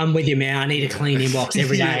clean. I'm with you, man. I need a clean inbox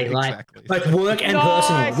every day, like work and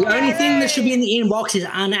personal. The only thing that should be in the inbox is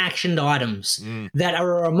unactioned items that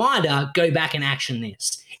are a reminder. Go back and action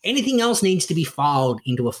this. Anything else needs to be filed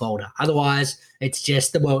into a folder. Otherwise, it's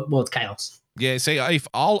just it's chaos. Yeah. See, if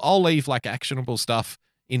I'll leave like actionable stuff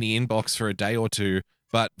in the inbox for a day or two.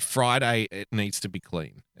 But Friday, it needs to be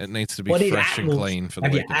clean. It needs to be fresh and clean for the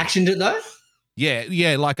weekend. Have you actioned it though?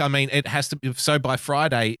 Yeah. Like, I mean, it has to be. So by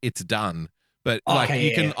Friday, it's done. But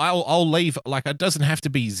I'll leave, like, it doesn't have to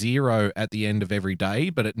be 0 at the end of every day,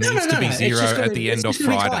 but it needs to be 0 at the end of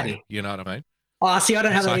Friday. You know what I mean? Oh, see, I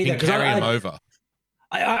don't have that either. I can carry him over.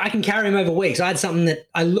 I can carry him over weeks. I had something that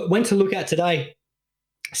I went to look at today.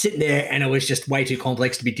 Sitting there, and it was just way too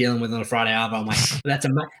complex to be dealing with on a Friday after. I'm like, that's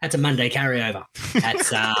a Monday carryover. That's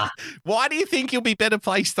Why do you think you'll be better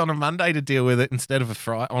placed on a Monday to deal with it instead of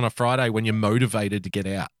on a Friday when you're motivated to get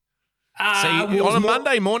out? On a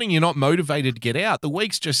Monday morning, you're not motivated to get out. The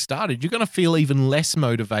week's just started. You're going to feel even less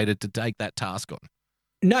motivated to take that task on.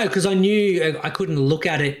 No, because I knew I couldn't look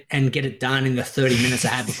at it and get it done in the 30 minutes I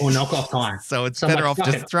had before knockoff time. So it's better off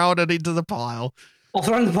just throwing it into the pile. I'll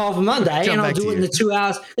throw in the pile for Monday and I'll do it in the 2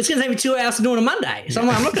 hours. It's going to take me 2 hours to do it on a Monday. So I'm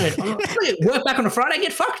like, I'm not going to work back on a Friday and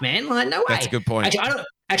get fucked, man. Like, no way. That's a good point.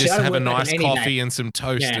 Actually, I don't have a nice coffee and some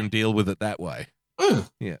toast and deal with it that way.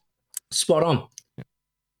 Yeah. Spot on. Yeah.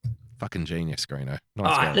 Fucking genius, Greeno. All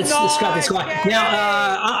right, let's scrap this guy.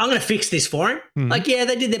 Now, I'm going to fix this for him. Like, yeah,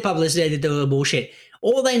 they did their publicity. They did the bullshit.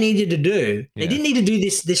 All they needed to do, they didn't need to do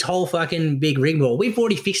this whole fucking big rigmarole. We've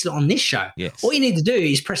already fixed it on this show. Yes. All you need to do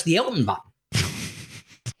is press the Elton button.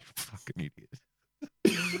 Idiot.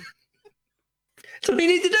 That's what we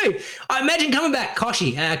need to do. I imagine coming back,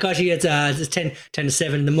 Koshi. It's 10 to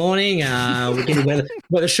 7 in the morning. We'll get the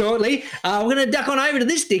weather shortly. We're going to duck on over to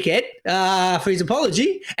this dickhead for his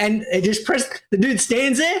apology. And just press, the dude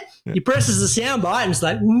stands there. He presses the soundbite and it's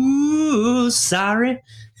like, ooh, sorry.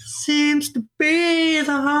 Seems to be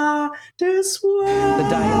the hardest one. The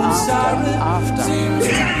day after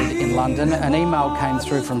in London, an email came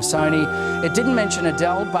through from Sony. It didn't mention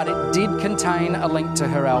Adele, but it did contain a link to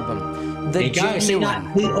her album. The genuine,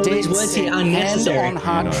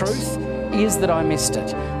 hand-on-heart truth is that I missed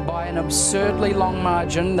it by an absurdly long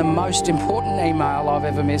margin, the most important email I've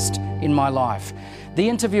ever missed in my life. The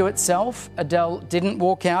interview itself, Adele didn't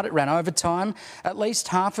walk out, it ran over time. At least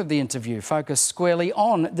half of the interview focused squarely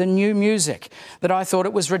on the new music, that I thought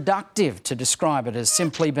it was reductive to describe it as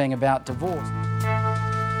simply being about divorce.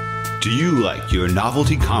 Do you like your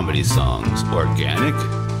novelty comedy songs organic?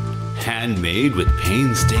 Handmade with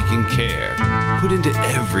painstaking care, put into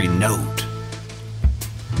every note?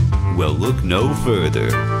 Well, look no further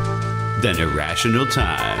than Irrational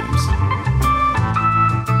Times.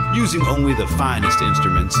 using only the finest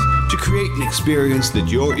instruments to create an experience that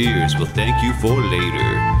your ears will thank you for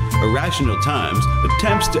later. Irrational Times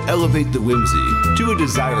attempts to elevate the whimsy to a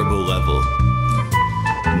desirable level.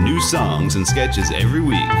 New songs and sketches every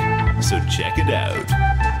week, so check it out.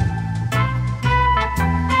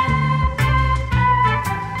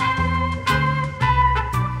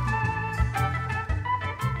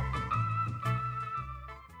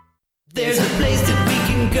 There's a place that we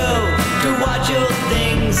can go to watch old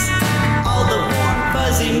things. All the warm,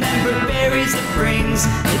 fuzzy member berries it brings.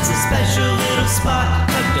 It's a special little spot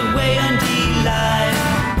tucked away on D-Live.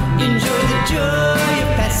 Enjoy the joy of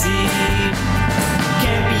Pessy.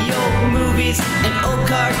 Campy old movies and old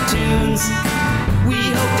cartoons. We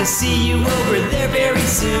hope to see you over there very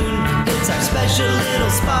soon. It's our special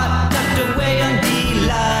little spot tucked away on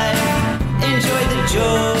D-Live. Enjoy the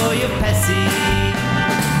joy of Pessy.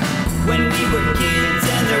 When we were kids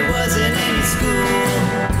and there wasn't any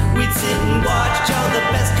school, we'd sit and watch all the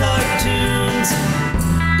best cartoons,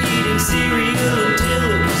 eating cereal until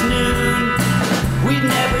it was noon. We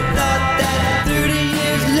never thought that 30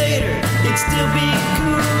 years later it'd still be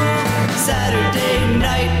cool. Saturday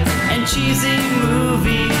night and cheesy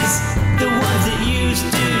movies, the ones that used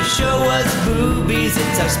to show us boobies.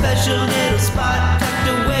 It's our special little spot tucked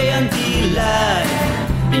away on D-Live.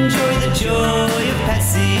 Enjoy the joy of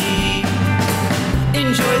Pessy.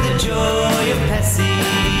 Enjoy the joy of Pessy.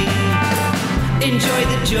 Enjoy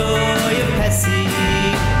the joy of Pessy.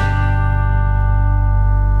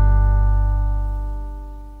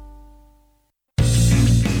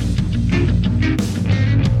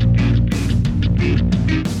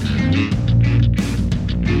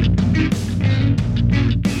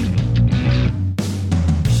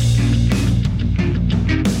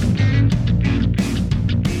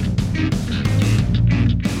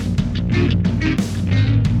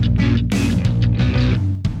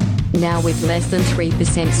 Now with less than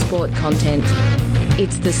 3% sport content,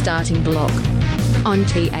 it's the starting block on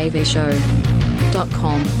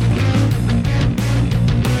TAVShow.com.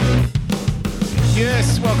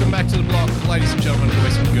 Yes, welcome back to the block, ladies and gentlemen,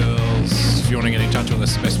 boys and girls. If you want to get in touch with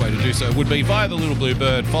us, the best way to do so would be via the Little Blue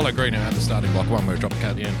Bird. Follow Greeno at the starting block. One word, drop a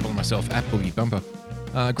card at the end. Follow myself at Boogie Bumper.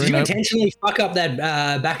 Did you intentionally fuck up that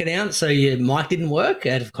back announce so your mic didn't work,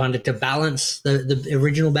 kind of to balance the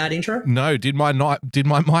original bad intro? No, did my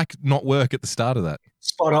mic not work at the start of that?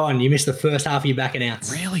 Spot on. You missed the first half of your back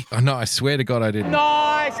announce. Really? Oh no, I swear to God I didn't.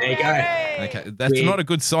 Nice. There you go. Gary. Okay, that's Weird. not a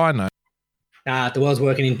good sign though. The world's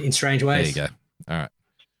working in strange ways. There you go. All right.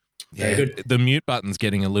 Very Yeah, good. the mute button's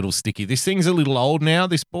getting a little sticky. This thing's a little old now,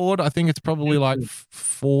 this board. I think it's probably like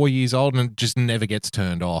 4 years old and it just never gets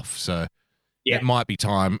turned off. So Yeah. it might be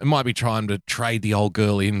time. It might be time to trade the old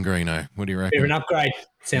girl in, Greeno. What do you reckon? Bit of an upgrade.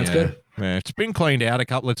 Sounds Yeah. good. Yeah, it's been cleaned out a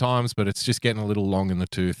couple of times, but it's just getting a little long in the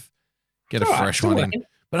tooth. Get a All right, fresh still one in. working.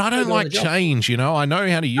 But I don't Still doing like the job. change, you know. I know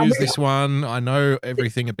how to use with this one. I know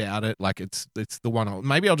everything about it. Like it's the one.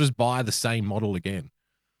 Maybe I'll just buy the same model again.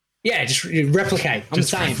 Yeah, just replicate. I'm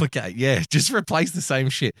Just the same. replicate. Yeah, just replace the same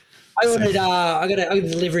shit. I ordered. I got a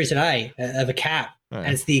delivery today of a cap, Oh.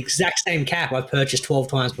 and it's the exact same cap I've purchased 12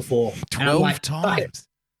 times before. And I'm 12 like, fuck it. times.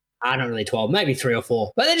 I don't really 12, maybe 3 or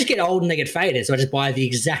 4. But they just get old and they get faded. So I just buy the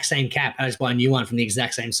exact same cap. I just buy a new one from the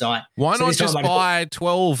exact same site. Why So not this time just I just- buy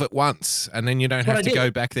 12 at once and then you don't That's what have I to did.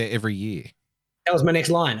 go back there every year? That was my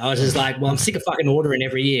next line. I was just like, well, I'm sick of fucking ordering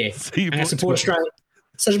every year. So you And I bought support 12. Australia.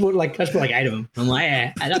 So I just bought like 8 of them. I'm like,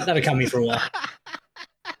 yeah, that'll come here for a while.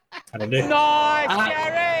 That'll do. Nice,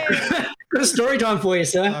 Gary. Got a story time for you,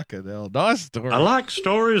 sir. Fucking hell. Nice story. I like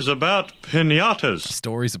stories about pinatas.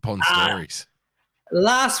 Stories upon Ah. stories.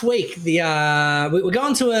 Last week, we're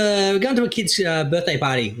going to a kid's birthday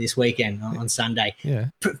party this weekend on Sunday. Yeah.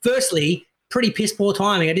 Firstly, pretty piss poor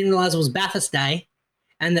timing. I didn't realize it was Bathurst Day,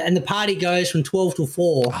 and the party goes from 12 till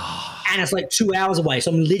 4, Ah. and it's like 2 hours away. So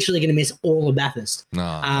I'm literally going to miss all of Bathurst.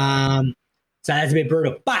 No. So that's a bit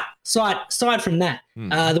brutal. But aside from that,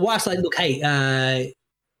 the wife's like, look, hey,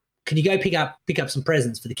 can you go pick up some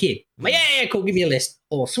presents for the kid? I'm like, yeah, cool. Give me a list.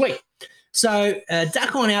 Oh, sweet. So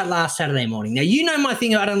duck on out last Saturday morning. Now, you know my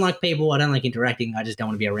thing. I don't like people. I don't like interacting. I just don't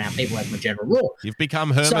want to be around people. That's my general rule. You've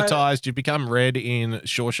become hermitized. You've become red in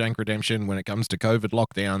Shawshank Redemption when it comes to COVID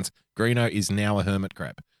lockdowns. Greeno is now a hermit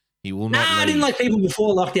crab. He will not leave. I didn't like people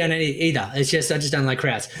before lockdown either. It's just I just don't like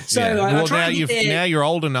crowds. So Yeah. I Well, try now to get there. now you're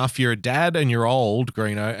old enough. You're a dad and you're old,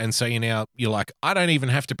 Greeno, and so you're like, I don't even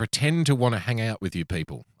have to pretend to want to hang out with you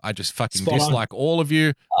people. I just fucking Spot on. dislike all of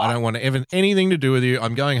you. I don't want to ever anything to do with you.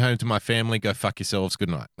 I'm going home to my family. Go fuck yourselves.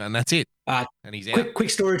 Good night. And that's it. And he's out.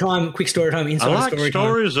 Quick story time. I Inside like story time.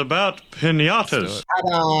 stories about pinatas.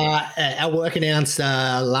 Had our work announced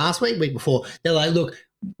last week before. They're like, look,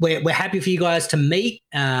 we're happy for you guys to meet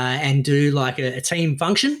and do like a team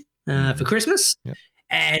function for Christmas. Yep.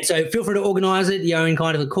 And so feel free to organise it, your own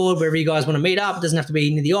kind of accord, wherever you guys want to meet up. It doesn't have to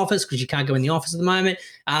be near the office because you can't go in the office at the moment.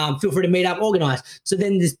 Feel free to meet up, organise. So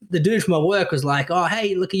then the dude from my work was like, oh,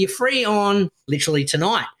 hey, look, are you free on literally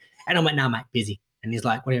tonight? And I'm like, no, mate, busy. And he's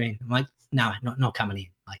like, what do you mean? I'm like, no, mate, not coming in.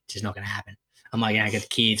 Like, just not going to happen. I'm like, I got the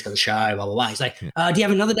kids, got the show, blah, blah, blah. He's like, do you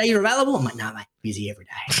have another day you're available? I'm like, no, mate, busy every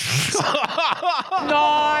day.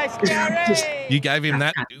 Nice, Gary. You gave him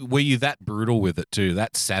that. Were you that brutal with it too?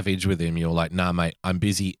 That savage with him? You're like, nah, mate, I'm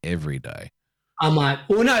busy every day. I'm like,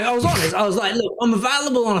 well, no, I was honest. I was like, look, I'm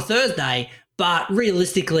available on a Thursday, but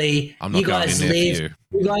realistically, I'm not you guys going in there live.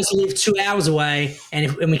 for You guys live 2 hours away,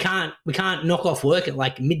 and we can't knock off work at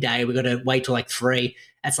like midday. We got to wait till like 3.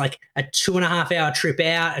 That's like a 2.5 hour trip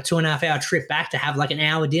out, a 2.5 hour trip back to have like an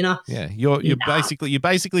hour dinner. Yeah, you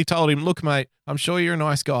basically told him, look, mate, I'm sure you're a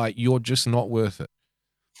nice guy. You're just not worth it.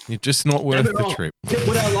 You're just not worth the trip.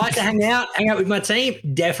 Would I like to hang out with my team?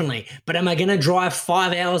 Definitely. But am I going to drive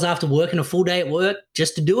 5 hours after working a full day at work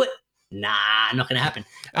just to do it? Nah, not going to happen.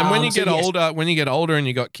 And when you get older and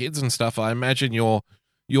you got kids and stuff, I imagine your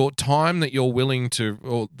time that you're willing to,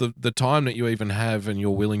 or the time that you even have and you're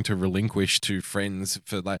willing to relinquish to friends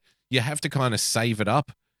for like, you have to kind of save it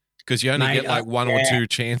up because you only get like one or two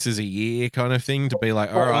chances a year kind of thing to be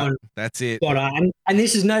like, all right, that's it. And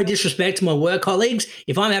this is no disrespect to my work colleagues.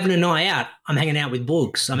 If I'm having a night out, I'm hanging out with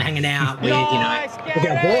books. I'm hanging out with, with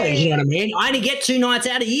our boys, you know what I mean? I only get 2 nights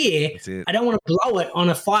out a year. I don't want to blow it on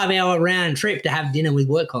a 5-hour round trip to have dinner with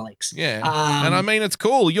work colleagues. Yeah. And I mean, it's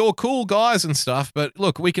cool. You're cool guys and stuff, but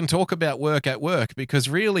look, we can talk about work at work because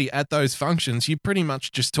really at those functions, you pretty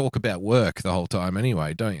much just talk about work the whole time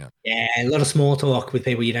anyway, don't you? Yeah, a lot of small talk with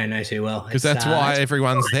people you don't know too well. Because that's why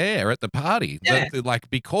everyone's there at the party, like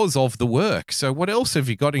because of the work. So what else have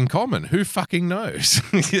you got in common? Who fucking knows?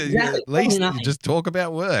 At least you just talk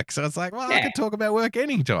about work. So it's like, well, I could talk about work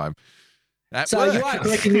anytime. So you are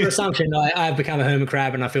correct in your assumption. I've become a hermit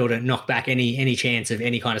crab and I feel to knock back any chance of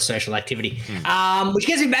any kind of social activity. Which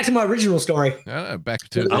gets me back to my original story. Back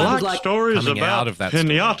to I like stories about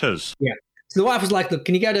pinatas. Yeah. So the wife was like, look,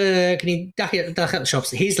 can you duck out the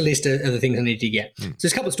shops? Here's the list of the things I need to get. So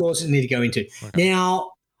there's a couple of stores I need to go into. Okay.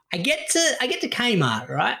 Now, I get to Kmart,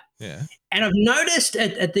 right? Yeah. And I've noticed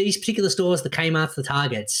at these particular stores, the Kmarts, the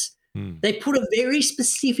Targets, they put a very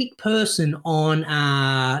specific person on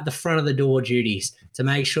the front of the door duties to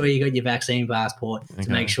make sure you got your vaccine passport, to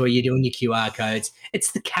make sure you're doing your QR codes.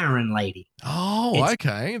 It's the Karen lady. Oh,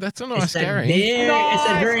 okay. That's a nice Karen. It's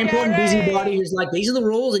a very important busybody who's like, these are the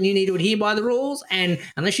rules and you need to adhere by the rules. And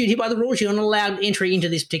unless you adhere by the rules, you're not allowed entry into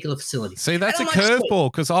this particular facility. See, that's a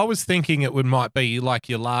curveball because I was thinking it might be like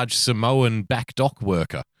your large Samoan back dock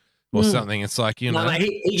worker. Or something. It's like, he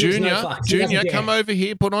Junior, come over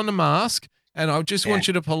here, put on a mask, and I just want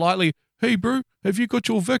you to politely, hey, bro, have you got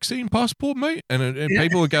your vaccine passport, mate? And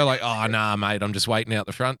people would go like, oh, nah, mate, I'm just waiting out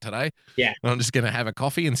the front today. Yeah. And I'm just going to have a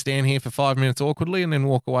coffee and stand here for 5 minutes awkwardly and then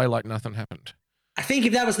walk away like nothing happened. I think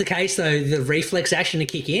if that was the case, though, the reflex action to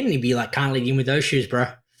kick in, he'd be like, can't let you in with those shoes, bro.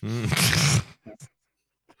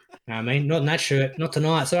 I mean, not in that shirt. Not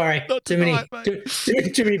tonight. Sorry. Too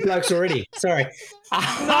many blokes already. Sorry.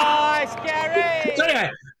 Nice, Gary. So anyway,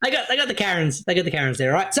 they got the Karens. They got the Karens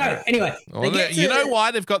there, right? So anyway, you know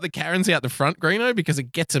why they've got the Karens out the front, Greeno? Because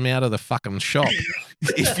it gets them out of the fucking shop.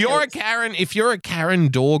 If you're a Karen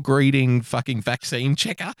door greeting fucking vaccine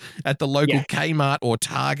checker at the local Kmart or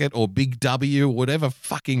Target or Big W or whatever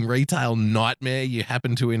fucking retail nightmare you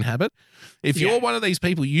happen to inhabit, if you're one of these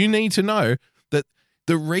people, you need to know that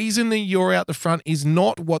the reason that you're out the front is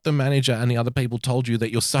not what the manager and the other people told you, that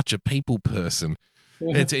you're such a people person.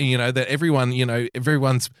 It's, that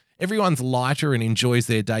everyone's lighter and enjoys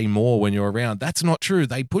their day more when you're around. That's not true.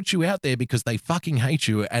 They put you out there because they fucking hate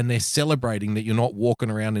you and they're celebrating that you're not walking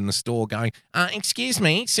around in the store going, excuse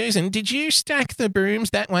me, Susan, did you stack the brooms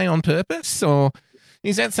that way on purpose? Or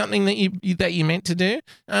is that something that you meant to do?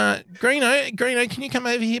 Greeno, can you come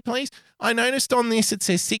over here, please? I noticed on this it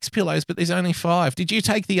says 6 pillows, but there's only 5. Did you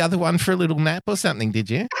take the other one for a little nap or something, did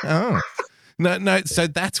you? Oh. No, so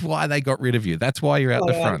that's why they got rid of you. That's why you're out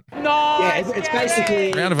the front. Yeah, it's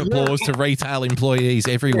basically... Round of applause to retail employees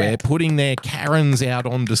everywhere putting their Karens out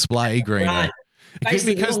on display, Greeno. Right.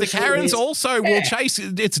 Because the Karens also will chase,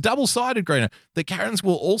 it's double-sided, Greeno. The Karens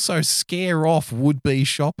will also scare off would-be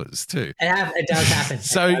shoppers too. It does happen.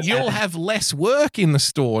 So you'll have less work in the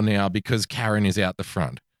store now because Karen is out the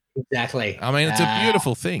front. Exactly. I mean, it's a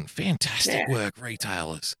beautiful thing. Fantastic work,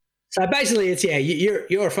 retailers. So basically, it's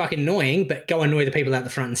you're fucking annoying, but go annoy the people out the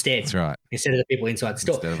front instead. That's right. Instead of the people inside the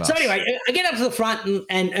store. So anyway, I get up to the front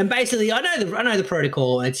and basically I know the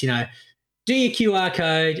protocol. It's do your QR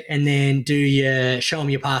code and then show them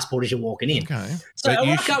your passport as you're walking in. Okay. So I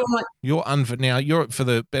walk up, I'm like, you're for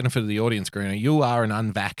the benefit of the audience, Greeno. You are an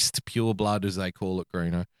unvaxxed pure blood, as they call it,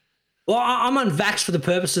 Greeno. Well, I'm unvaxxed for the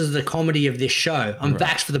purposes of the comedy of this show. I'm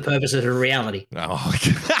vaxxed for the purposes of reality. Oh.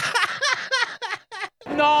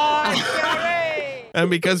 Nice, Gary! And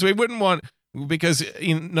because we wouldn't want, because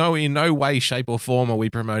in no way, shape, or form are we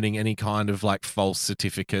promoting any kind of like false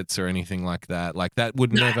certificates or anything like that. Like that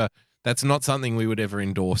would never. That's not something we would ever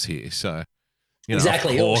endorse here. So,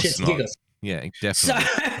 exactly. Of course not. Yeah, definitely.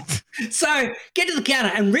 So get to the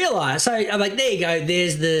counter and realize. So I'm like, there you go.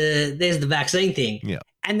 There's the vaccine thing. Yeah.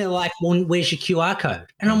 And they're like, well, where's your QR code?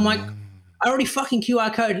 And I'm like, I already fucking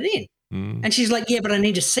QR coded in. And she's like, yeah, but I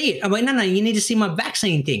need to see it. I'm like, no, you need to see my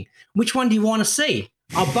vaccine thing. Which one do you want to see?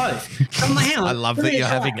 Oh, both. I'm like, I love that you're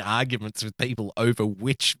having arguments with people over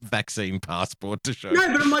which vaccine passport to show.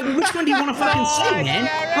 No, but I'm like, which one do you want to fucking see, man?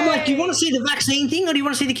 I'm like, do you want to see the vaccine thing or do you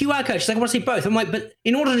want to see the QR code? She's like, I want to see both. I'm like, but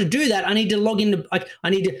in order to do that, I need to log into, I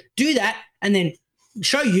need to do that and then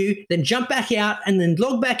show you, then jump back out and then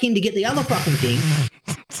log back in to get the other fucking thing.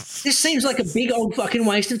 This seems like a big old fucking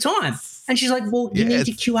waste of time. And she's like, well, you need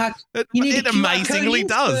to QR. It amazingly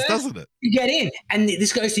does, doesn't it? You get in. And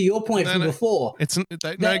this goes to your point from before.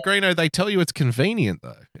 Greeno, they tell you it's convenient,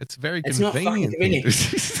 though. It's very convenient. It's not fucking convenient. I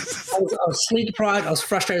was sleep deprived. I was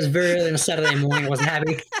frustrated. It was very early on a Saturday morning. I wasn't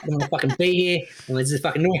happy. I don't want to fucking be here. This is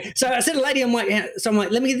fucking annoying. So I said to the lady, I'm like,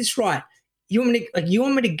 let me get this right. You want me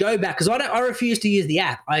to go back? Because I refuse to use the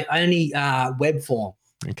app. I only web form.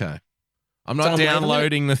 Okay. I'm not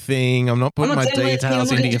downloading the thing. I'm not putting my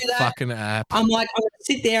details into your fucking app. I'm like, I'm going to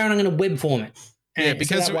sit there and I'm going to web form it. Yeah,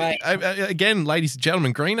 because again, ladies and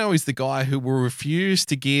gentlemen, Greeno is the guy who will refuse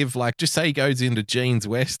to give, like, just say he goes into Jeans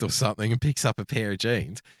West or something and picks up a pair of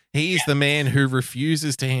jeans. He's the man who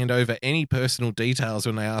refuses to hand over any personal details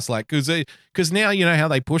when they ask, like, because now you know how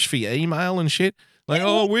they push for your email and shit. Like,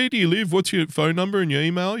 oh, where do you live? What's your phone number and your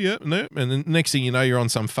email? Yeah, no. And then next thing you know, you're on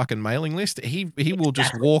some fucking mailing list. He will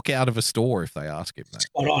just walk out of a store if they ask him that.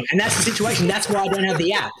 Spot on. And that's the situation. That's why I don't have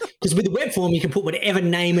the app. Because with the web form, you can put whatever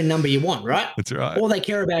name and number you want, right? That's right. All they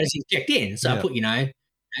care about is you checked in. So I put,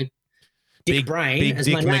 Dick Brain as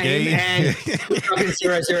Dick my name McGee. and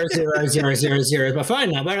 0000000 is my phone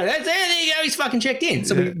number. There you go. He's fucking checked in.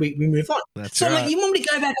 So we move on. That's so right. I'm like, you want me to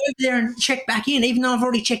go back over there and check back in, even though I've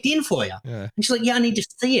already checked in for you? Yeah. And she's like, yeah, I need to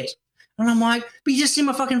see it. And I'm like, but you just see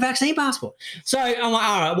my fucking vaccine passport. So I'm like,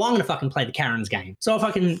 all right, well, I'm going to fucking play the Karen's game. So I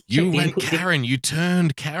fucking You went Karen. You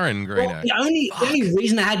turned Karen, Greeno. Well, the only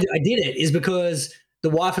reason I did it is because the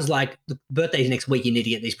wife was like, the birthday's next week, you need to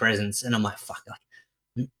get these presents. And I'm like, fuck,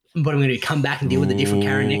 but I'm going to come back and deal with a different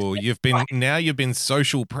Karen next week. You've been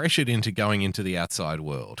social pressured into going into the outside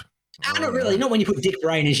world. Not really. Not when you put Dick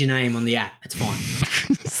Brain as your name on the app. It's fine.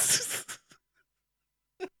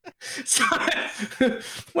 So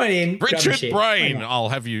went in. Richard Brain, I'll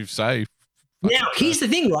have you say. Now, here's the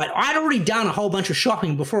thing, right? I'd already done a whole bunch of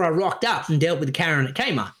shopping before I rocked up and dealt with the Karen at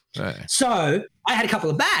Kmart. Right. So I had a couple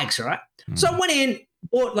of bags, right? So I went in,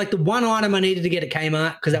 bought like the one item I needed to get at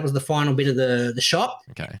Kmart because that was the final bit of the shop.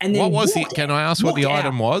 Okay. And then can I ask what the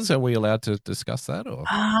item was? Are we allowed to discuss that? Or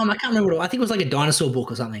I can't remember. I think it was like a dinosaur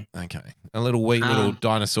book or something. Okay. A little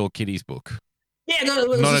dinosaur kiddies book. Yeah, no, it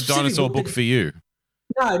was not a dinosaur book for you.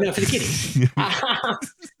 No, for the kiddies.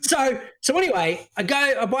 So anyway, I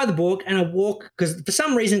buy the book and I walk because for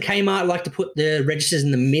some reason Kmart like to put the registers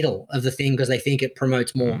in the middle of the thing because they think it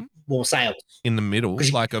promotes more sales. In the middle,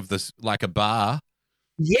 like a bar.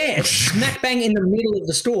 Yeah, it's smack bang in the middle of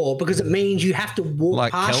the store because it means you have to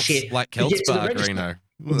walk past shit. Like Kelt's Bar, Greeno.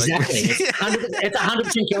 Exactly. It's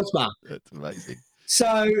 100% Kelt's Bar. That's amazing.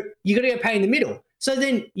 So you got to go pay in the middle. So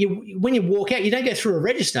then when you walk out, you don't go through a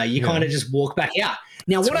register. You kind of just walk back out.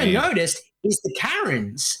 Now, what I noticed is the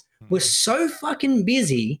Karens were so fucking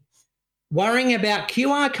busy worrying about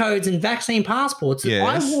QR codes and vaccine passports that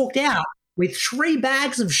I walked out with 3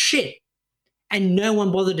 bags of shit and no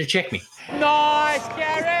one bothered to check me. Nice,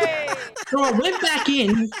 Gary! So I went back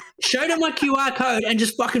in, showed them my QR code and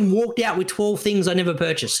just fucking walked out with 12 things I never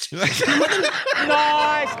purchased. Nice,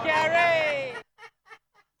 Gary!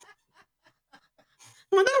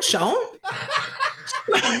 Well, that'll show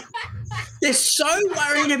them. They're so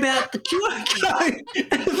worried about the QR code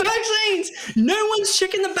and the vaccines. No one's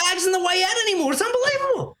checking the bags on the way out anymore. It's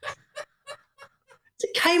unbelievable. It's a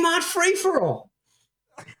Kmart free-for-all.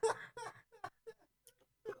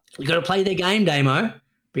 You got to play their game, Damo,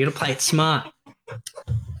 but you got to play it smart.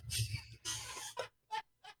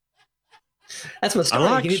 That's what's I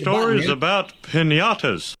like stories about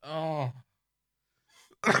pinatas. Oh.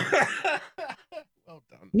 Well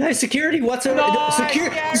done. No security whatsoever.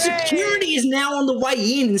 Security is now on the way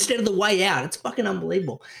in instead of the way out. It's fucking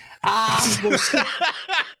unbelievable.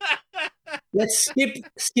 Let's skip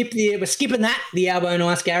we're skipping that. The Albo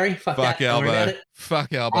nice, Gary. Fuck that. Don't worry about it.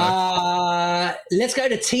 Fuck Albo. Let's go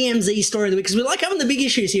to TMZ story of the week because we like having the big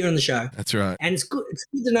issues here on the show. That's right. And it's good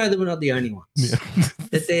to know that we're not the only ones. Yeah.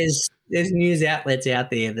 That there's news outlets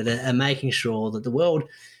out there that are making sure that the world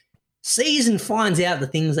sees and finds out the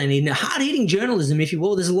things they need. Hard-hitting journalism, if you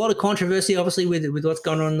will. There's a lot of controversy, obviously, with what's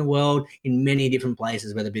going on in the world in many different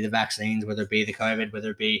places, whether it be the vaccines, whether it be the COVID,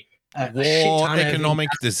 whether it be war, economic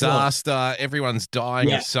disaster. Everyone's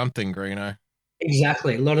dying of something, Greeno.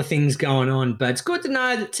 Exactly. A lot of things going on. But it's good to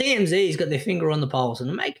know that TMZ's got their finger on the pulse and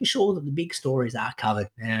they're making sure that the big stories are covered.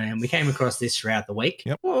 And we came across this throughout the week.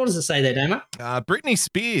 Yep. What does it say there, Damo? Britney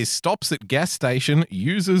Spears stops at gas station,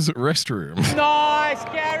 uses restroom. Nice,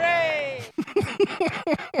 Gary!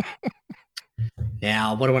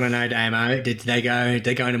 Now, what do I want to know, Damo? Did they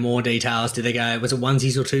go into more details? Did they go, was it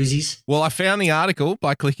onesies or twosies? Well, I found the article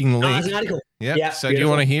by clicking the link. It's an article. Yeah. So beautiful. Do you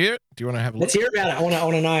want to hear it? Do you want to have a look? Let's hear about it. I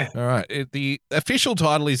want to know. All right. The official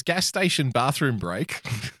title is Gas Station Bathroom Break.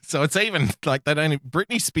 So it's even like they don't.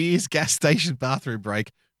 Britney Spears Gas Station Bathroom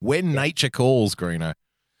Break when nature calls, Greeno.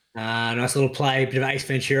 Nice little play, bit of Ace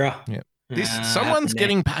Ventura. Yeah. Someone's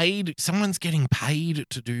getting paid. Someone's getting paid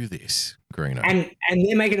to do this, Greeno. And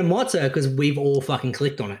they're making a motto because we've all fucking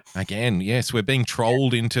clicked on it. Again, yes, we're being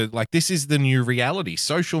trolled into this is the new reality.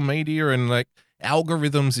 Social media and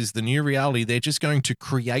algorithms is the new reality. They're just going to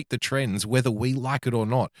create the trends whether we like it or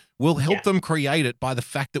not. We'll help them create it by the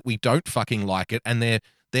fact that we don't fucking like it, and they're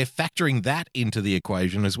factoring that into the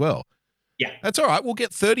equation as well. Yeah. That's all right. We'll get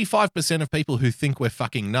 35% of people who think we're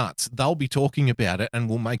fucking nuts. They'll be talking about it and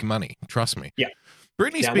we'll make money. Trust me. Yeah.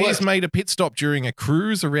 Britney Spears made a pit stop during a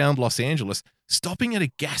cruise around Los Angeles, stopping at a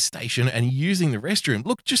gas station and using the restroom.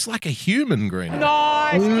 Look, just like a human, Green.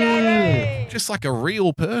 Nice, Gary! Just like a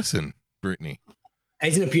real person, Britney.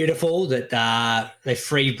 Isn't it beautiful that they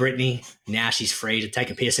freed Britney? Now she's free to take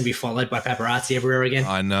a piss and be followed by paparazzi everywhere again.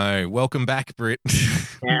 I know. Welcome back, Brit.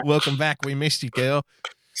 Yeah. Welcome back. We missed you, girl.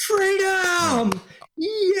 Freedom!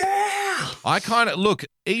 Yeah! I kind of look,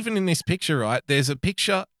 even in this picture, right? There's a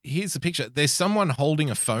picture. Here's the picture. There's someone holding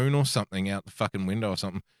a phone or something out the fucking window or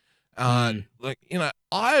something. I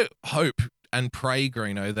hope and pray,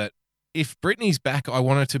 Greeno, that if Britney's back, I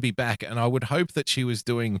want her to be back. And I would hope that she was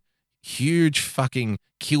doing huge fucking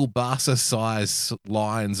kielbasa size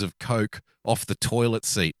lines of Coke off the toilet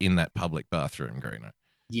seat in that public bathroom, Greeno.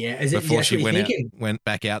 Yeah, before she went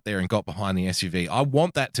back out there and got behind the SUV. I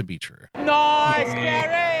want that to be true. Nice,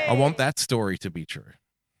 Gary! I want that story to be true.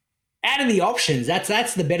 Out of the options,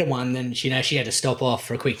 that's the better one than she had to stop off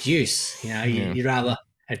for a quick juice. You'd rather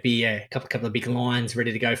it be a couple of big lines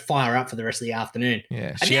ready to go fire up for the rest of the afternoon.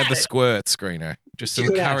 Yeah, she had the squirt screener, just some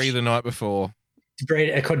curry the night before.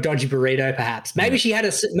 A dodgy burrito, perhaps. Maybe she had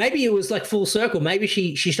maybe it was like full circle. Maybe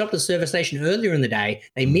she stopped at the service station earlier in the day.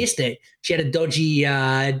 They missed it. She had a dodgy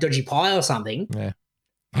pie or something. Yeah.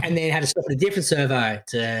 And then had to stop at a different servo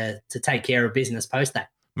to take care of business post that.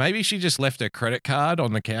 Maybe she just left her credit card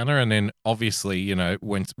on the counter, and then obviously,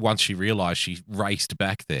 once she realized, she raced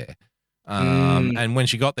back there. And when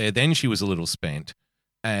she got there, then she was a little spent,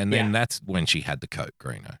 and then that's when she had the Coke,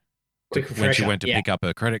 Greeno. When she went to pick up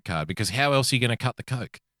her credit card, because how else are you going to cut the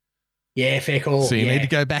Coke? Yeah, fair call. So you need to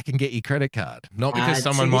go back and get your credit card. Not because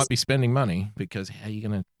someone might be spending money, because how are you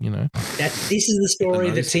going to, This is the story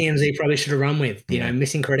that TMZ probably should have run with.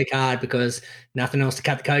 Missing credit card because nothing else to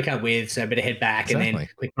cut the Coke up with, so better head back and then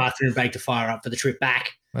quick bathroom break to fire up for the trip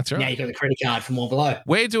back. That's right. Now you got the credit card for more below.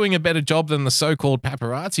 We're doing a better job than the so-called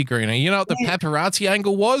paparazzi, Greeno. You know what the paparazzi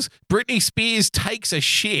angle was? Britney Spears takes a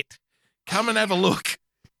shit. Come and have a look.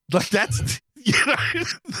 Like that's,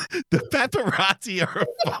 the paparazzi are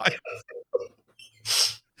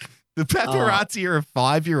a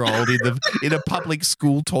 5-year-old in a public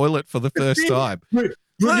school toilet for the first time. Look,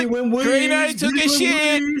 Greeno took a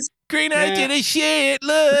shit. Greeno did a shit.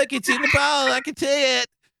 Look, it's in the bowl. I can tell it.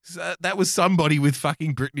 So that was somebody with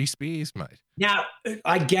fucking Britney Spears, mate. Now,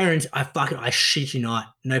 I guarantee, I shit you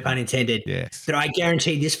not, no pun intended, that I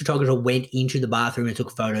guarantee this photographer went into the bathroom and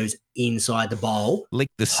took photos inside the bowl.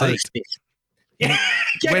 Licked the seat.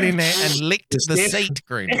 Went in there and licked the seat,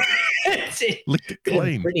 Green. Licked it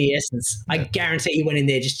clean. Pretty essence. I guarantee he went in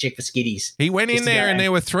there just to check for skiddies. He went in there and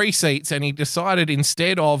there were 3 seats, and he decided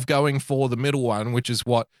instead of going for the middle one, which is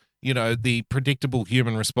what the predictable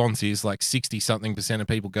human response is like 60-something% of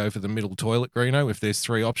people go for the middle toilet, Greeno, if there's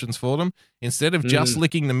 3 options for them. Instead of just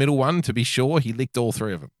licking the middle one, to be sure, he licked all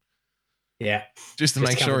 3 of them. Yeah. Just to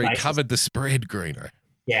make sure he covered the spread, Greeno.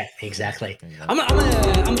 Yeah, exactly. I'm a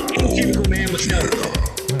typical man myself.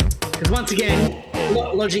 Because once again,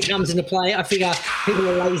 logic comes into play. I figure people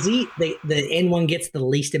are lazy. The N1 gets the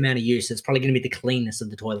least amount of use. It's probably going to be the cleanest of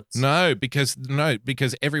the toilets. No, because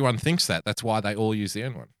everyone thinks that. That's why they all use the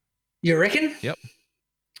N1. You reckon? Yep.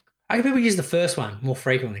 How can people use the first one more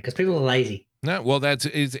frequently? Because people are lazy. No, well,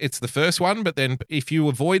 it's the first one, but then if you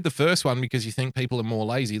avoid the first one because you think people are more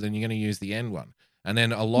lazy, then you're going to use the N1. And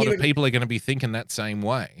then a lot of people are going to be thinking that same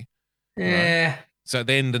way. Yeah. Right? So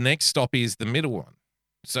then the next stop is the middle one.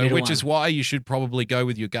 So which is why you should probably go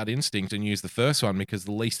with your gut instinct and use the first one, because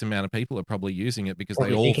the least amount of people are probably using it because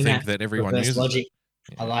they all think that everyone uses logic.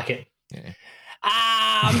 it. Yeah. I like it. Yeah.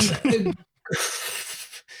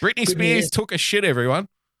 Britney Spears took a shit, everyone.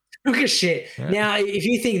 Took a shit. Yeah. Now, if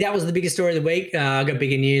you think that was the biggest story of the week, I got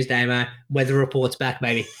bigger news, Damo. Weather report's back,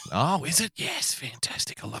 baby. Oh, is it? Yes,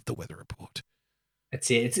 fantastic. I love the weather report. That's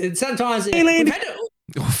it. It's sometimes we've had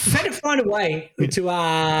to find a way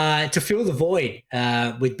to fill the void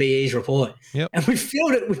with BE's report. Yep. And we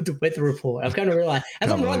filled it with the weather report. I've kind of realized, as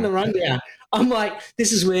I'm writing the rundown, I'm like,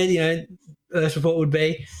 this is where, Earth report would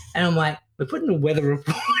be. And I'm like, we're putting a weather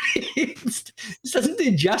report in. This doesn't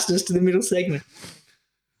do justice to the middle segment.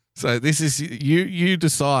 So this is, you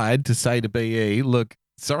decide to say to BE, look,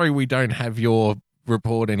 sorry we don't have your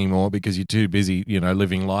report anymore because you're too busy,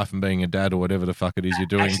 living life and being a dad or whatever the fuck it is you're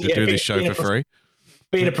doing to do this show for free.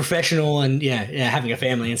 Being a professional and having a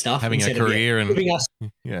family and stuff. Having a career and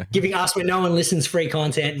giving us when no one listens free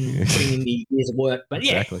content and putting in the years of work. But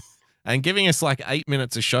exactly. And giving us like 8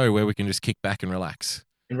 minutes a show where we can just kick back and relax.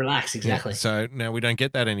 Exactly. Yeah. So now we don't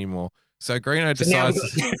get that anymore. So Greeno decides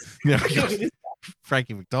we got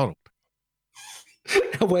Frankie McDonald.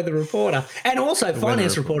 A weather reporter. And also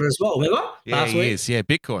finance reporter as well, remember? Last week? Is. Yeah,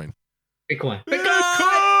 Bitcoin.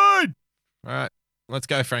 All right. Let's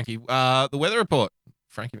go, Frankie. The weather report.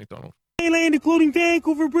 Frankie McDonald. Mainland, including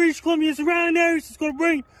Vancouver, British Columbia, surrounding areas, is going to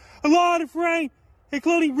bring a lot of rain,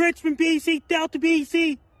 including Richmond, BC, Delta,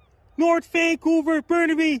 BC, North Vancouver,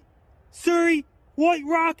 Burnaby, Surrey, White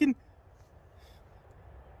Rock, and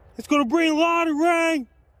it's going to bring a lot of rain.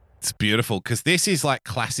 It's beautiful because this is like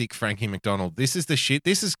classic Frankie McDonald. This is the shit.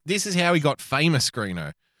 This is how he got famous,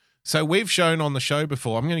 Greeno. So we've shown on the show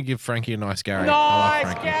before. I'm going to give Frankie a nice Gary.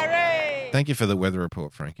 Nice Gary. Thank you for the weather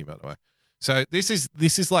report, Frankie, by the way. So this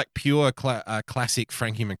is like pure classic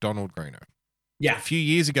Frankie McDonald, Greeno. Yeah. A few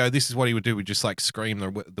years ago, this is what he would do. We'd just like scream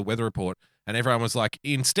the weather report. And everyone was like,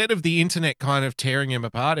 instead of the internet kind of tearing him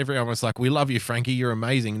apart, everyone was like, we love you, Frankie. You're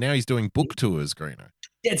amazing. Now he's doing book tours, Greeno.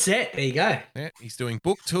 That's it. There you go. Yeah, he's doing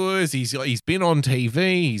book tours. He's been on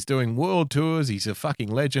TV. He's doing world tours. He's a fucking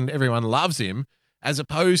legend. Everyone loves him, as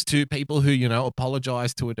opposed to people who,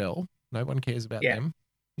 apologize to Adele. No one cares about them.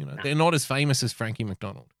 They're not as famous as Frankie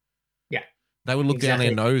McDonald. Yeah. They would look down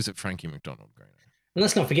their nose at Frankie McDonald. And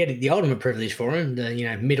let's not forget the ultimate privilege for him,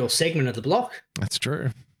 the middle segment of the block. That's true.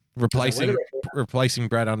 Replacing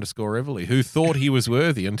Brad _Everly, who thought he was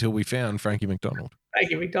worthy until we found Frankie McDonald.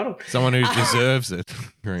 Frankie McDonald. Someone who deserves it,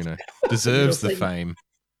 Greeno. Deserves the fame.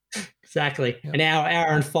 Exactly. Yep. An hour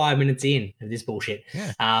and 5 minutes in of this bullshit.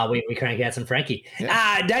 Yeah. We crank out some Frankie.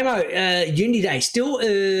 Yeah. Damo, Unity Day, still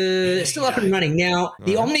up and running. Now,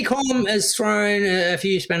 the Omnicom has thrown a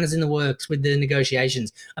few spanners in the works with the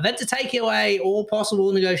negotiations. I've had to take away all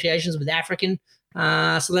possible negotiations with African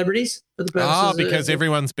celebrities for the purposes because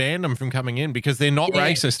everyone's banned them from coming in because they're not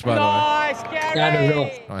racist, by the way. Nice Gary. No, not at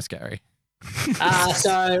all. Nice Gary.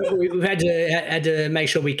 So we've had to make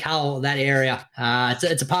sure we cull that area.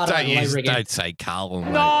 It's a part of the labor again. Don't say cull.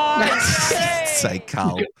 Nice. Say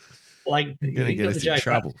cull. Like you're gonna get us in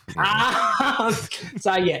trouble.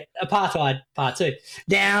 So Apartheid Part 2.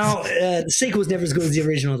 Now the sequel's never as good as the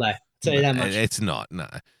original, though. I'll tell you that much. It's not. No.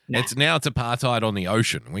 It's Apartheid on the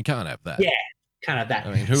ocean. We can't have that. Yeah, can't have that.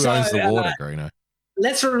 I mean, who owns the water, Greeno?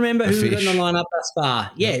 Let's remember who got in the lineup thus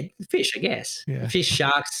far. Yeah, fish, I guess. Yeah. Fish,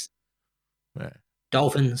 sharks.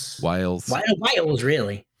 Dolphins, whales,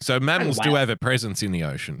 really. So mammals do have a presence in the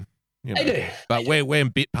ocean. They do. But we're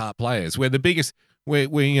bit part players. We're the biggest. We're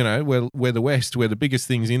the West. We're the biggest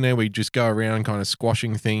things in there. We just go around kind of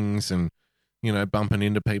squashing things and bumping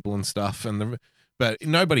into people and stuff. But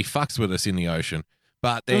nobody fucks with us in the ocean.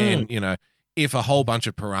 But then if a whole bunch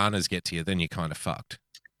of piranhas get to you, then you're kind of fucked.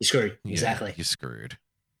 You're screwed. Exactly. You're screwed.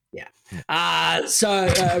 Yeah. So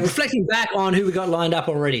reflecting back on who we got lined up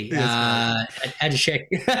already, had to check.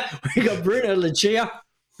 We got Bruno Lucia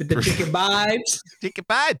with the chicken vibes. Chicken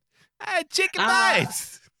vibe. Hey, chicken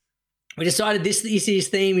bites. We decided this year's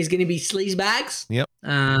theme is going to be sleazebags. Yep.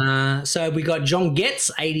 So we got John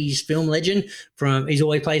Getz, 80s film legend. He's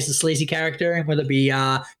always plays the sleazy character, whether it be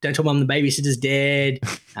Don't Tell Mum the Babysitter's Dead,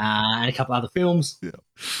 and a couple other films. Yeah.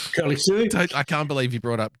 Curly Sue. I can't believe you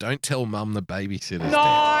brought up Don't Tell Mum the Babysitter's Dead.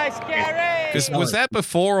 Nice, Gary. Was that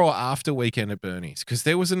before or after Weekend at Bernie's? Because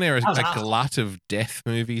wasn't there a glut of death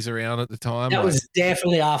movies around at the time? That was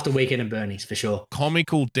definitely after Weekend at Bernie's, for sure.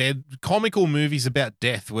 Comical movies about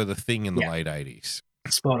death were the thing in the late 80s.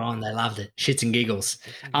 Spot on. They loved it. Shits and giggles.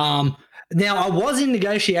 Now, I was in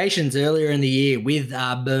negotiations earlier in the year with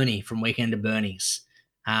Bernie from Weekend at Bernie's.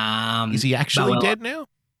 Is he actually dead now?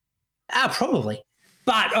 Probably.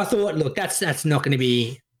 But I thought, look, that's not going to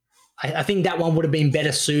be... I think that one would have been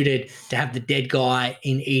better suited to have the dead guy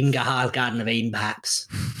in Eden Gahar's Garden of Eden, perhaps.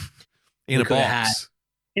 In a box.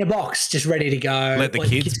 In a box, just ready to go. Let the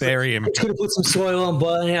kids bury him. Could have put some soil on,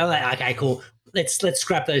 but okay, cool. Let's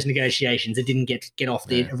scrap those negotiations. It didn't get off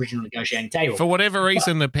the original negotiating table. For whatever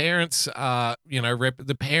reason, the parents,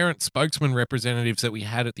 the parent spokesman representatives that we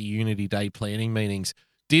had at the Unity Day planning meetings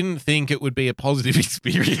didn't think it would be a positive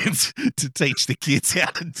experience to teach the kids how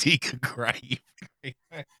to dig a grave.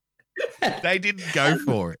 They didn't go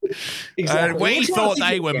for it. Exactly. We thought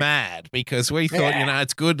they were mad because we thought,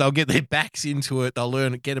 it's good. They'll get their backs into it. They'll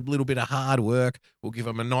learn, get a little bit of hard work. We'll give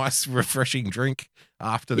them a nice, refreshing drink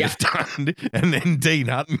after they've done. And then Dean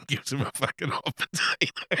Hutton gives them a fucking hot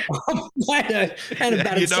potato.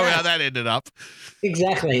 You know how that ended up.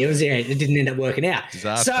 Exactly. It didn't end up working out.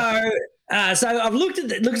 Disaster. So I've looked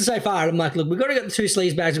at so far. I'm like, look, we've got to get the two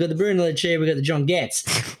sleaze bags. We've got the Bruno Lecce, we've got the John Getz.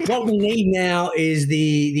 What we need now is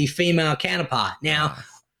the female counterpart. Now,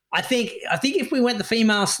 I think if we went the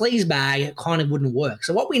female sleaze bag, it kind of wouldn't work.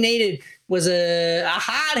 So what we needed was a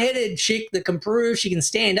hard-headed chick that can prove she can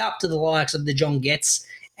stand up to the likes of the John Getz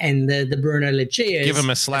and the Bruno Lecce. Give them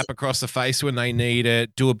a slap across the face when they need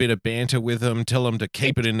it. Do a bit of banter with them. Tell them to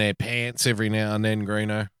keep it in their pants every now and then,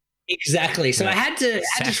 Greeno. Exactly. So I had to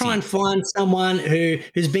try and find someone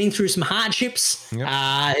who's been through some hardships, who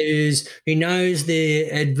knows the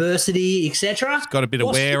adversity, etc. It's got a bit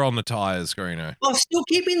of wear on the tires, Greeno. While still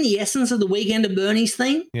keeping the essence of the Weekend at Bernie's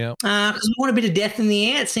theme. Yeah. Because we want a bit of death in the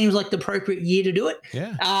air. It seems like the appropriate year to do it.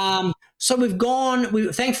 Yeah. So we've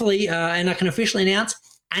thankfully, and I can officially announce,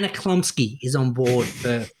 Anna Klumsky is on board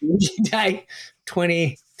for Day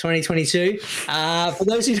 2022. For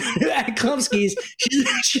those who don't know, Anna Klumsky is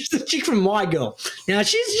she's the chick from My Girl. Now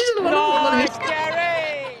she's a lot of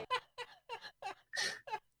Gary.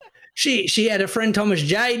 She had a friend Thomas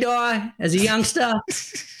J die as a youngster.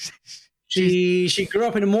 She grew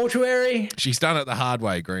up in a mortuary. She's done it the hard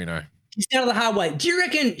way, Greeno. She's done it the hard way. Do you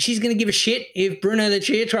reckon she's going to give a shit if Bruno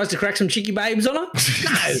Lecce tries to crack some chicky babes on her?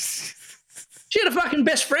 No. She had a fucking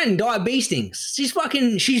best friend, Guy Beestings.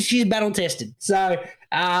 She's battle tested. So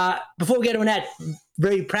before we get to that,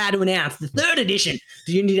 very proud to announce the third edition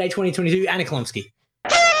to Unity Day 2022, Anna Klumsky.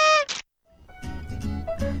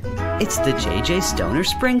 It's the JJ Stoner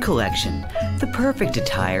Spring Collection, the perfect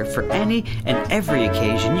attire for any and every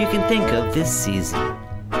occasion you can think of this season.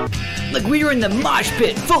 Like we were in the mosh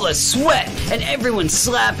pit full of sweat and everyone's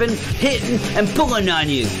slapping, hitting, and pulling on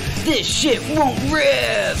you. This shit won't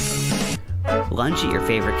rip! Lunch at your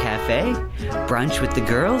favorite cafe? Brunch with the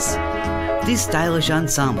girls? These stylish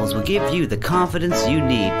ensembles will give you the confidence you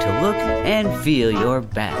need to look and feel your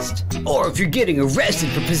best. Or if you're getting arrested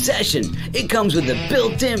for possession, it comes with a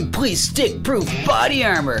built-in police stick-proof body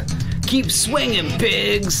armor. Keep swinging,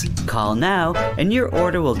 pigs! Call now, and your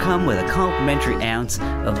order will come with a complimentary ounce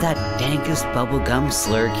of that dankest bubblegum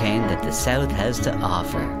slurricane that the South has to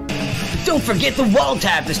offer. Don't forget the wall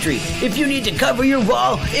tapestry! If you need to cover your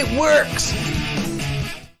wall, it works!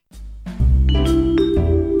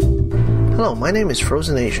 Hello, my name is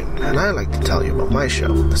Frozen Asian, and I'd like to tell you about my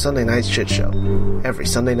show, The Sunday Night Shit Show, every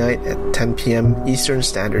Sunday night at 10 p.m. Eastern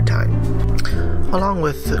Standard Time. Along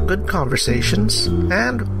with good conversations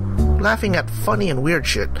and laughing at funny and weird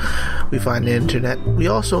shit we find on the internet, we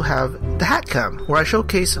also have the Hat Cam, where I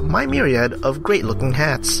showcase my myriad of great-looking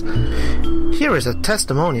hats. Here is a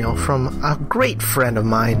testimonial from a great friend of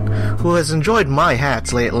mine who has enjoyed my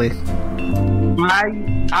hats lately.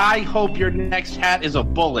 I hope your next hat is a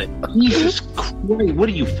bullet. Jesus Christ, what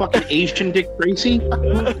are you, fucking Asian Dick Tracy?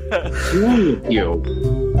 What's wrong with you?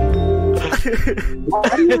 Why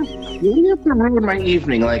do you have to ruin my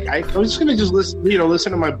evening? Like I was gonna just listen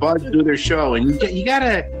to my buds do their show, and you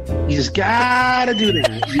just gotta do this.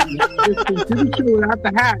 You do the show without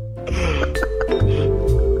the hat.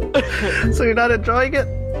 So you're not enjoying it?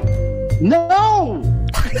 No.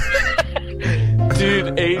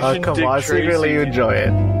 Dude, Asian come Dick on, Tracy. secretly you enjoy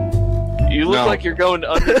it. You look No. like you're going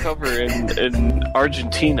undercover in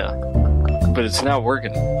Argentina, but it's not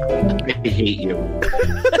working. I hate you.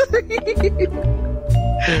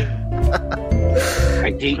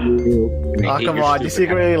 I hate you. I Oh, hate come your on. You stupid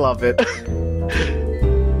secretly love it.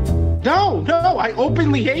 No, I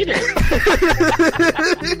openly hate it.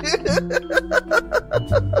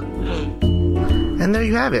 And there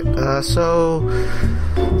you have it. So,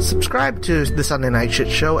 subscribe to the Sunday Night Shit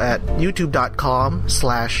Show at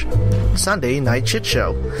youtube.com/Sunday Night Shit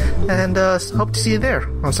Show. And hope to see you there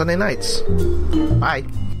on Sunday nights. Bye.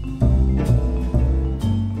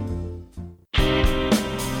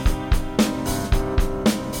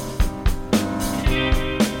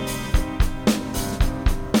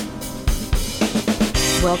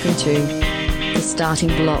 Welcome to The Starting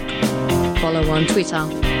Block. Follow on Twitter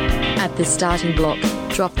at The Starting Block.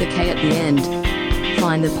 Drop the K at the end.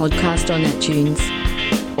 Find the podcast on iTunes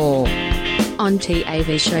or on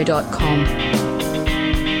tavshow.com.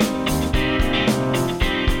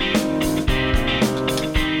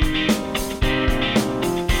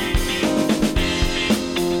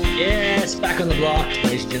 Yes, back on the block,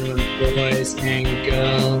 ladies and gentlemen, boys and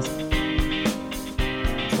girls.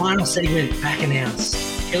 Final segment, back announced.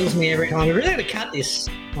 Kills me every time. We really got to cut this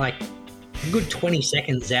like a good 20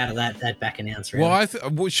 seconds out of that back announce. Really.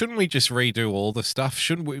 Well, shouldn't we just redo all the stuff?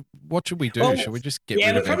 Shouldn't we? What should we do? Well, should we just get yeah,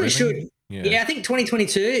 rid we of probably everything? should. Yeah, I think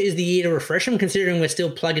 2022 is the year to refresh them, considering we're still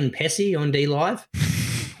plugging Pessy on D Live.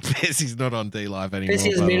 Pessy's not on D Live anymore.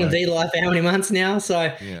 Pessy has by been the on way. D Live for how many months now?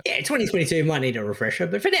 So Yeah. 2022 might need a refresher,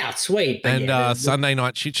 but for now it's sweet. But And yeah, Sunday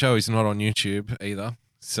Night Shit Show is not on YouTube either.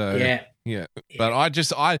 So Yeah. But I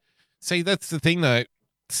see, that's the thing though.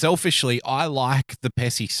 Selfishly, I like the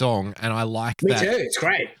Pessy song, and I like me that. too. It's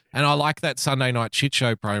great. And I like that Sunday Night Shit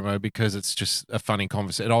Show promo because it's just a funny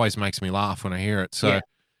conversation. It always makes me laugh when I hear it. So Yeah.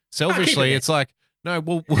 selfishly, it. it's like, no,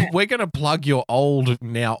 well, we're going to plug your old,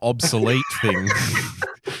 now obsolete thing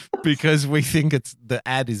because we think the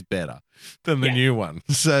ad is better than the new one.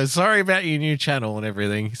 So sorry about your new channel and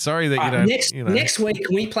everything. Sorry that you don't. Next week,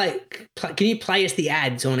 can we can you play us the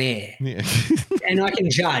ads on air? Yeah. And I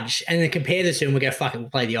can judge and then compare the two, and we go, fuck it, we'll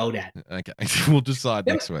play the old ad. Okay, we'll decide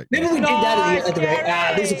next week. Remember we did that at the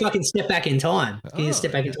there's a fucking step back in time. Can you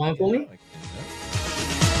step back in time for me?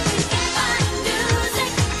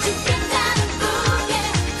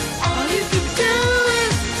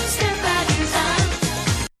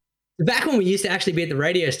 Back when we used to actually be at the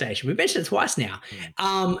radio station, we mentioned it twice now.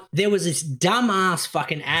 There was this dumbass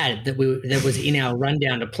fucking ad that was in our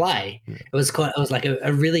rundown to play. It was like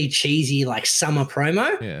a really cheesy like summer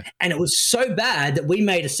promo, and it was so bad that we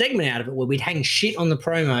made a segment out of it where we'd hang shit on the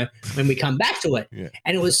promo when we come back to it.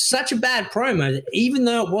 And it was such a bad promo that even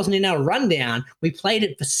though it wasn't in our rundown, we played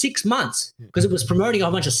it for 6 months because it was promoting a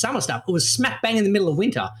whole bunch of summer stuff. It was smack bang in the middle of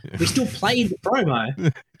winter. We still played the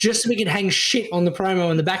promo just so we could hang shit on the promo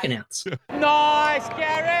in the back announce. Nice,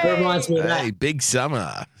 Gary! It reminds me of that. Hey, big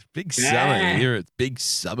summer Yeah. here at Big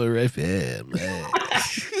Summer FM.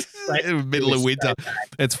 In the middle of winter,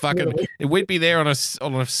 it's fucking. We'd be there on a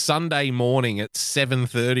Sunday morning at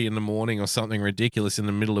 7:30 in the morning or something ridiculous in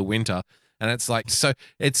the middle of winter, and it's like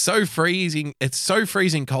it's so freezing. It's so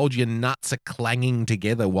freezing cold. Your nuts are clanging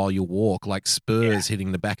together while you walk, like spurs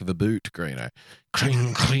hitting the back of a boot. Greeno,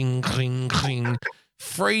 cling, cling, cling, cling.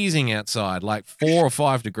 Freezing outside, like 4 or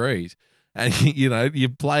 5 degrees, and you're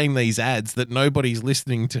playing these ads that nobody's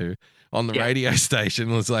listening to on the radio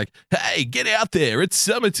station. It's like, hey, get out there, it's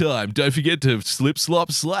summertime, don't forget to slip,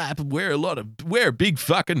 slop, slap, wear a big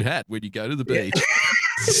fucking hat when you go to the beach.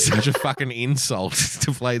 Such a fucking insult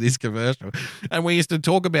to play this commercial. And we used to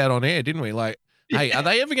talk about on air, didn't we? Like, hey, are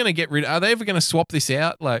they ever going to swap this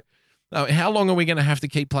out? Like, how long are we going to have to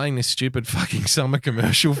keep playing this stupid fucking summer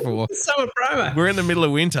commercial for? Summer promo. We're in the middle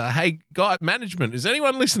of winter. Hey, guy, management, is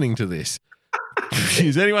anyone listening to this?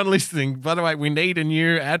 Is anyone listening? By the way, we need a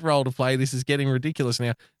new ad roll to play. This is getting ridiculous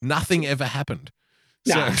now. Nothing ever happened.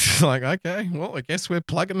 So No. it's like, okay, well, I guess we're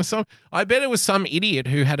plugging the song. I bet it was some idiot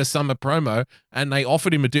who had a summer promo and they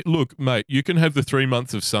offered him look, mate, you can have the 3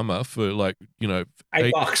 months of summer for like,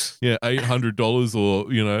 $8. Yeah, $800 or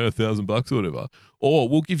 $1,000 or whatever. Or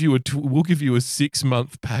we'll give you a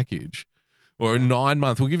 6-month package or a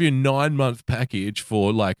 9-month. We'll give you a 9-month package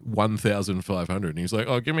for like 1,500. And he's like,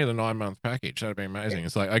 oh, give me the 9-month package. That'd be amazing.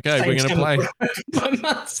 It's like, okay, we're gonna play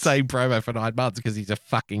same promo for 9 months because he's a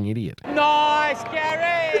fucking idiot. Nice,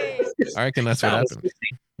 Gary! I reckon that's what happened.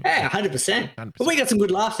 Yeah, 100%. But we got some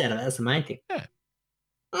good laughs out of it. That's the main thing. Yeah.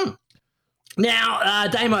 Now,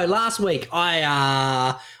 Damo, last week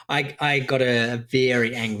I got a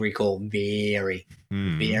very angry call, very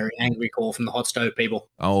angry call from the hot stove people.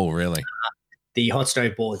 Oh, really? the hot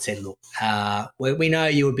stove board said, "Look, we know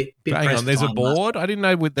you were a bit Hang pressed on, there's for a time last board? I didn't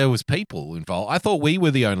know there was people involved. I thought we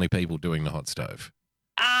were the only people doing the hot stove.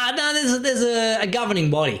 No, there's a governing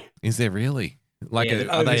body. Is there really? Like, Yeah, that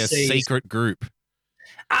are they a oversees- secret group?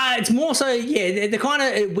 It's more so, yeah. They're kind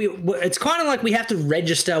of. It's kind of like we have to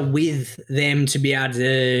register with them to be able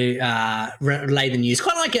to relay the news.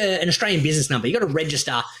 Kind of like an Australian business number. You got to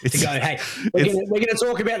register to go. Hey, we're going to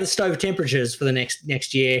talk about the stove temperatures for the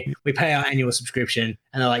next year. We pay our annual subscription,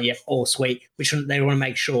 and they're like, "Yep, all sweet." They want to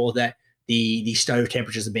make sure that the stove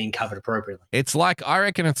temperatures are being covered appropriately. It's like, I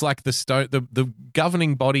reckon it's like the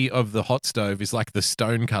governing body of the hot stove is like the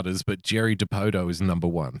Stonecutters, but Jerry Dipoto is number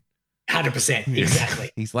one. 100%,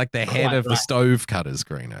 exactly. He's like the head Quite of the right. stove cutters,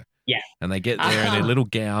 Greeno. Yeah. And they get there in their little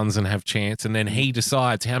gowns and have chance, and then he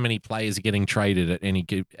decides how many players are getting traded at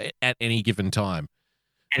any given time.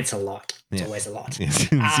 And it's a lot. It's Yeah. always a lot.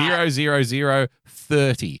 0, 0, 0,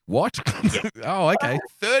 30. What? Oh, okay.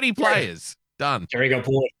 30 players. Done. Jerry got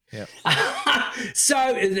bored. Yeah.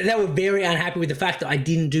 So they were very unhappy with the fact that I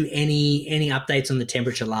didn't do any updates on the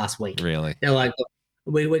temperature last week. Really? They're like, "Look,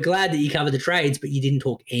 we're glad that you covered the trades, but you didn't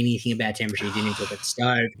talk anything about temperature. You didn't even talk about the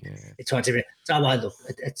stove. It's hot temperature." So I'm like, "Look,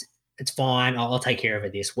 it's fine. I'll take care of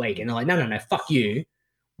it this week." And they're like, no, fuck you.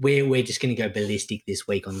 We're just going to go ballistic this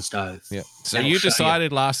week on the stove. Yeah. So That'll you show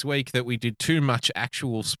decided last week that we did too much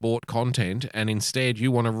actual sport content, and instead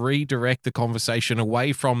you want to redirect the conversation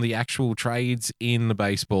away from the actual trades in the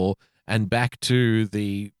baseball and back to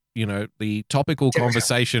the topical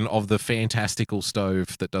conversation of the fantastical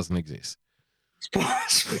stove that doesn't exist.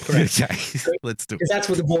 Correct. Okay, let's do it. Because that's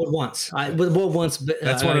what the board wants. The board wants.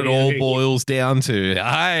 That's what it all boils down to.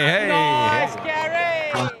 Hey. Nice, Gary!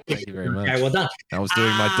 Thank you very much. Okay, well done. I was doing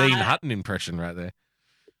my Dean Hutton impression right there.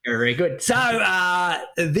 Very good. So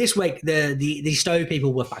this week, the stove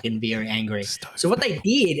people were fucking very angry. So what they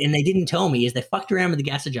did, and they didn't tell me, is they fucked around with the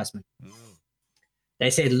gas adjustment. They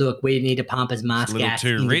said, "Look, we need to pump as much It's a little gas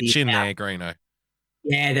too into rich the in account." there, Greeno.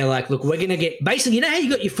 Yeah, they're like, "Look, we're gonna get basically. You know how you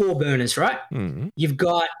got your 4 burners, right? Mm-hmm. You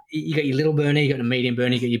got your little burner, you got the medium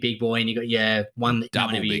burner, you got your big boy, and you got your one that Double no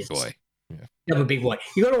one ever big uses. boy. Double big boy.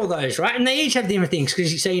 You got all those, right? And they each have different things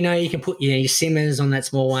because you can put your simmers on that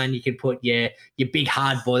small one. You can put your big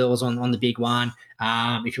hard boils on the big one.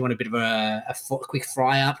 If you want a bit of a quick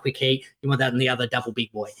fry up, quick heat, you want that on the other double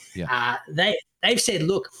big boy. Yeah. They've said,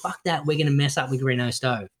 "Look, fuck that. We're going to mess up with Greeno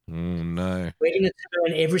stove. Oh, no. We're going to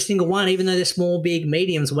turn every single one, even though they're small, big,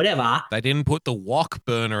 mediums, whatever." They didn't put the wok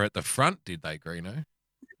burner at the front, did they, Greeno?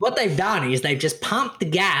 What they've done is they've just pumped the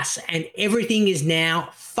gas and everything is now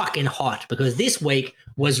fucking hot because this week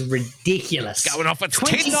was ridiculous. Going off its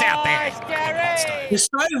tits out there. The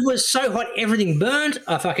stove was so hot, everything burned.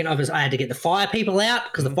 I had to get the fire people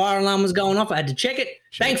out because the fire alarm was going off. I had to check it.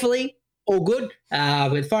 Thankfully, all good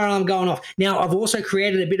with fire alarm going off. Now, I've also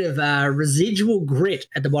created a bit of residual grit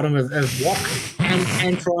at the bottom of wok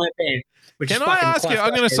and frying pan. Can I ask you,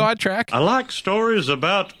 I'm going to sidetrack. I like stories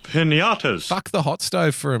about pinatas. Fuck the hot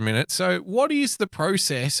stove for a minute. So what is the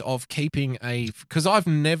process of keeping because I've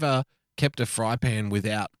never kept a fry pan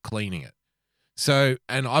without cleaning it. So,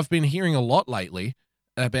 and I've been hearing a lot lately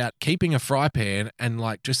about keeping a fry pan and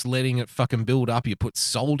like just letting it fucking build up. You put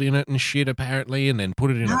salt in it and shit apparently, and then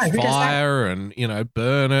put it in a fire and,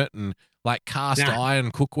 burn it and like cast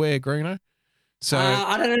iron cookware, Greeno. So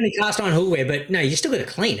I don't know any cast iron cookware, but no, you still got to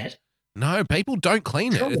clean it. No, people don't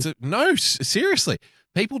clean it. Seriously,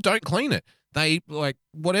 people don't clean it. They like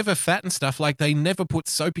whatever fat and stuff, like they never put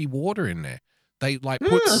soapy water in there. They like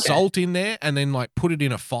put salt in there and then like put it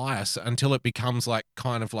in a fire until it becomes like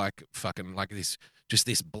kind of like fucking like this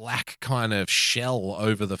black kind of shell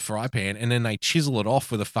over the fry pan, and then they chisel it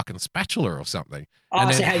off with a fucking spatula or something.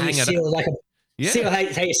 Oh, so how you seal how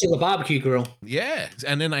you seal a barbecue grill. Yeah,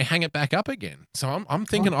 and then they hang it back up again. So I'm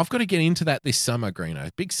thinking I've got to get into that this summer, Greeno.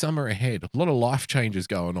 Big summer ahead. A lot of life changes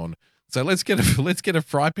going on. So let's get a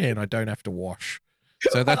fry pan I don't have to wash.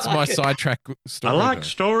 So that's my sidetrack story. I like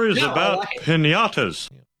stories about pinatas.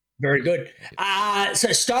 Very good.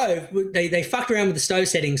 So stove, they fucked around with the stove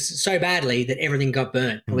settings so badly that everything got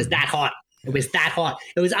burnt. It was that hot.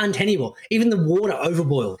 It was untenable. Even the water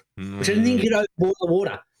overboiled, which I didn't think you could overboil the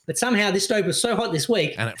water. But somehow this stove was so hot this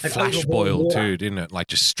week. And it flash boiled too, didn't it? Like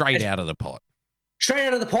just straight out of the pot. straight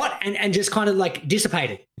out of the pot and just kind of like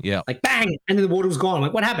dissipated. Yeah. Like bang, and then the water was gone. I'm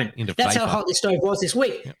like, what happened? That's how hot this stove was this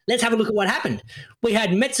week. Yep. Let's have a look at what happened. We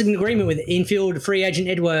had Mets in agreement with infield free agent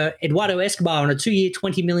Eduardo Escobar on a 2-year,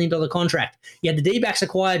 $20 million contract. You had the D-backs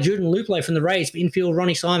acquire Jordan Luplow from the Rays for infield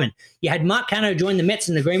Ronnie Simon. You had Mark Cano join the Mets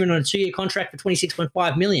in agreement on a 2-year contract for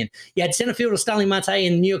 $26.5 million. You had center fielder Starling Marte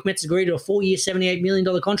and the New York Mets agreed to a 4-year, $78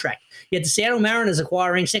 million contract. You had the Seattle Mariners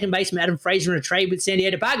acquiring second baseman Adam Frazier in a trade with San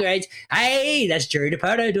Diego Padres. Hey, that's Jerry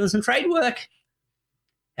Dipoto doing some trade work.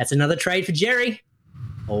 That's another trade for Jerry.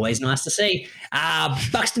 Always nice to see.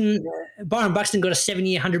 Byron Buxton got a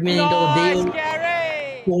 7-year, $100 million deal.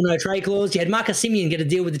 Gary! Full no trade clause. You had Marcus Semien get a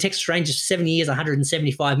deal with the Texas Rangers for 7 years,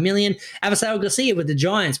 $175 million. Avisal Garcia with the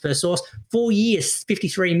Giants, per source, 4 years,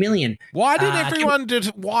 $53 million. Why did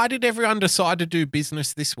everyone decide to do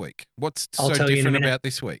business this week? What's so different about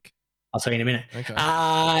this week? I'll tell you in a minute. Okay.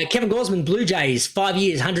 Kevin Gausman, Blue Jays, 5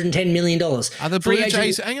 years, $110 million. Are the Blue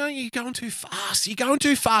Jays, hang on, you're going too fast. You're going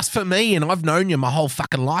too fast for me, and I've known you my whole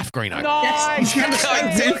fucking life, Greeno. That's how the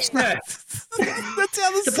segment works. That's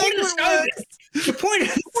how the segment works. The point of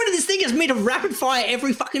this thing is me to rapid fire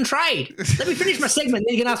every fucking trade. Let me finish my segment,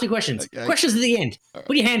 then you can ask me questions. Okay. Questions at the end.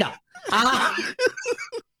 Put your hand up.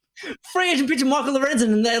 Free agent pitcher Michael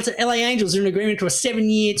Lorenzen and the LA Angels are in agreement to a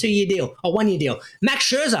 7-year, 2-year deal, or 1-year deal. Max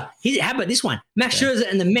Scherzer, how about this one? Max Scherzer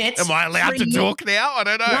and the Mets. Am I allowed to talk now? I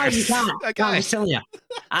don't know. No, you can't. Okay. No, I'm just telling you.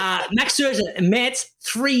 Max Scherzer and Mets,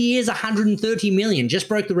 3 years, $130 million. Just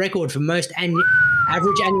broke the record for most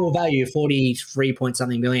average annual value,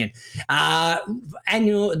 43-point-something million.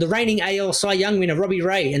 The reigning AL Cy Young winner, Robbie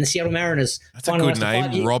Ray, and the Seattle Mariners. That's a good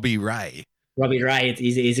name, Robbie Ray. Robbie Ray,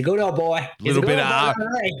 he's a good old boy. A little bit of R.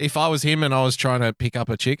 If I was him and I was trying to pick up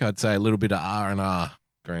a chick, I'd say a little bit of R&R,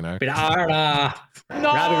 Greeno. Bit of R&R.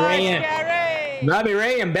 Robbie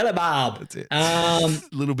Ray and Billy Bob. That's it. A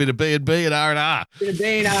little bit of B&B and R&R. Bit of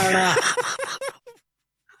B and R&R.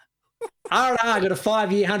 R&R got a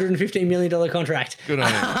 5-year, $115 million contract. Good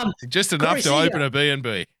on you. Just enough to open a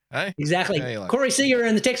B&B. Hey? Exactly. Corey Seager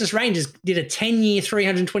and the Texas Rangers did a 10-year,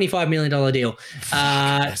 $325 million deal.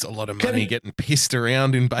 There's a lot of money getting pissed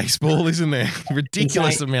around in baseball, isn't there?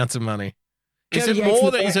 Ridiculous amounts of money. Is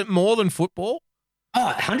it more than football?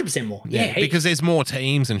 Oh, 100% more. Yeah, because there's more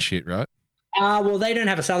teams and shit, right? Well, they don't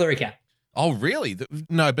have a salary cap. Oh, really?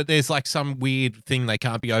 No, but there's like some weird thing they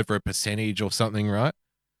can't be over a percentage or something, right?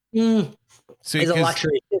 So it's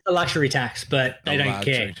a luxury tax, but they don't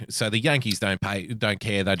care. So the Yankees don't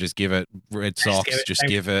care. They just give it. Red Sox just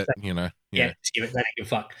give it. You know. Yeah, just give it. They don't give a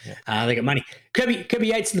fuck. Yeah. They got money. Kirby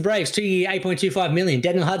Yates to the Braves, 2-year, $8.25 million.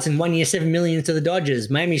 Daniel Hudson, 1 year, $7 million to the Dodgers.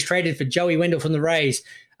 Miami's traded for Joey Wendell from the Rays.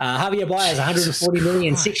 Javier Baez, $140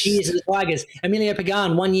 million, 6 years to the Tigers. Emilio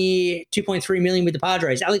Pagan, 1 year, $2.3 million with the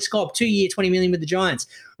Padres. Alex Cobb, 2 year, $20 million with the Giants.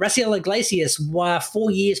 Raciel Iglesias,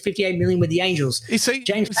 4 years, $58 million with the Angels. Is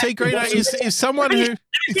someone who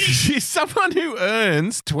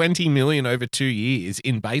earns $20 million over 2 years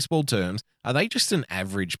in baseball terms, are they just an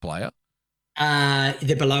average player?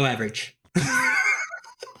 They're below average.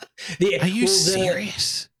 Are you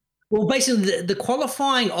serious? Well, basically, the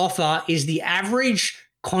qualifying offer is the average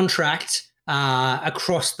contract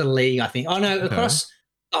across the league, I think. Oh, no,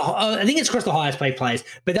 I think it's across the highest paid players,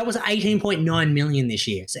 but that was $18.9 million this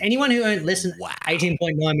year. So anyone who earned less than $18.9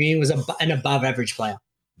 million was an above average player.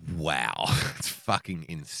 Wow. It's fucking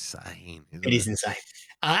insane. It is insane.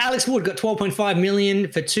 Alex Wood got $12.5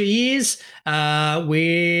 million for 2 years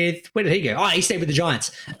where did he go? Oh, he stayed with the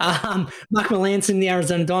Giants. Mark Melanson, the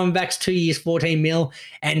Arizona Diamondbacks, 2 years, $14 million.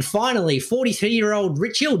 And finally, 42-year-old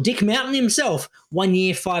Rich Hill, Dick Mountain himself, 1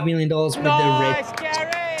 year, $5 million with the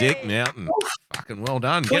Reds. Dick Mountain. Fucking well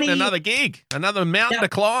done. Getting another gig, another mountain to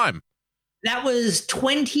climb. That was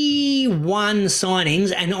 21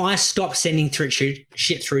 signings, and I stopped sending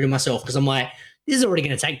shit through to myself because I'm like, this is already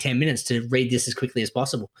going to take 10 minutes to read this as quickly as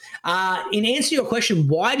possible. In answer to your question,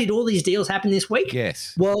 why did all these deals happen this week?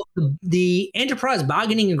 Yes. Well, the enterprise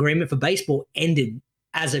bargaining agreement for baseball ended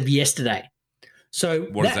as of yesterday. So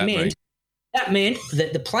what does that mean? That meant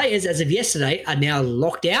that the players, as of yesterday, are now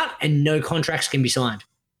locked out and no contracts can be signed.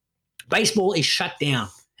 Baseball is shut down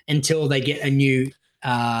until they get a new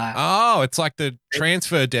it's like the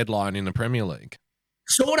transfer deadline in the Premier League.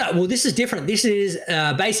 Sort of. Well, this is different. This is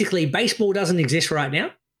basically baseball doesn't exist right now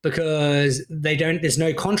because there's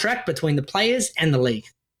no contract between the players and the league.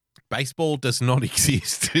 Baseball does not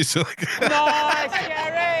exist. It's like nice,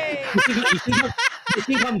 Gary! You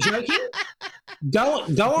think I'm joking? Go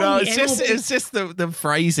on. No, it's just the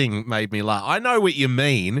phrasing made me laugh. I know what you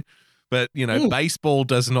mean, but baseball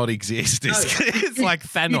does not exist. It's like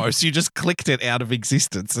Thanos. You just clicked it out of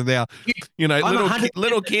existence, and now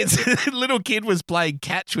little kid was playing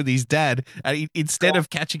catch with his dad, and instead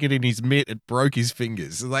of catching it in his mitt, it broke his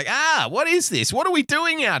fingers. It's like, what is this? What are we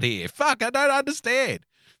doing out here? Fuck, I don't understand.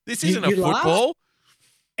 This isn't a football.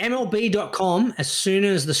 MLB.com, as soon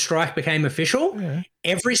as the strike became official,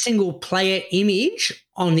 every single player image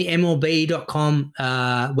on the MLB.com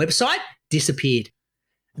website disappeared.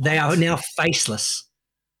 They are now faceless.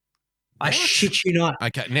 I shit you not.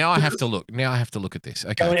 Okay, now I have to look. At this.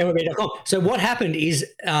 Okay. Go on MLB.com. So what happened is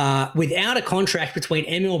without a contract between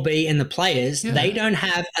MLB and the players, they don't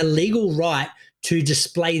have a legal right to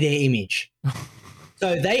display their image.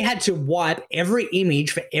 So they had to wipe every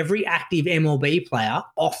image for every active MLB player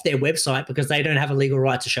off their website because they don't have a legal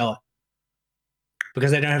right to show it. Because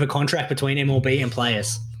they don't have a contract between MLB and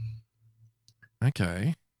players.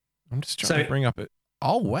 Okay. I'm just trying to bring up it.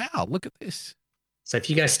 Oh, wow. Look at this. So if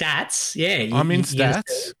you go stats, I'm in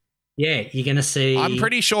stats. You're going to see. I'm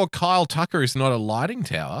pretty sure Kyle Tucker is not a lighting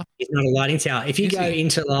tower. He's not a lighting tower. If you go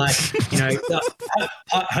into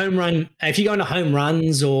home run, if you go into home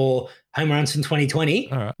runs or home runs from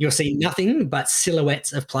 2020, you'll see nothing but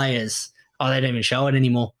silhouettes of players. Oh, they don't even show it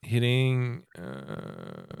anymore. Hitting.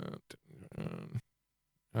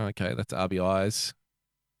 Okay, that's RBIs.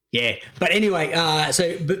 Yeah, but anyway,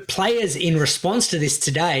 but players in response to this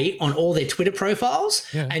today on all their Twitter profiles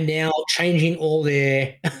are now changing all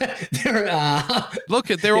their Look,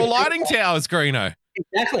 they're all lighting towers, Greeno.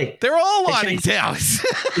 Exactly. They're all lighting towers.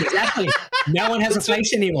 Exactly. No one has a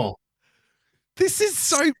face anymore. This is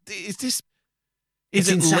so. Is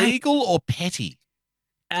it legal or petty?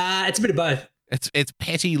 It's a bit of both. It's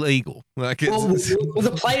petty legal. Well,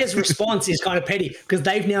 the players' response is kind of petty because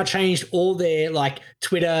they've now changed all their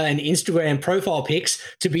Twitter and Instagram profile pics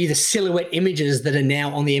to be the silhouette images that are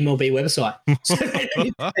now on the MLB website. So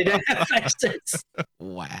they don't have faces.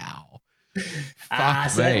 Wow.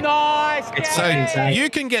 Nice, so you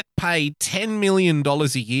can get paid $10 million a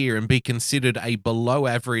year and be considered a below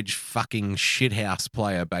average fucking shithouse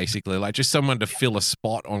player, basically. Like just someone to fill a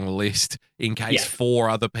spot on a list in case 4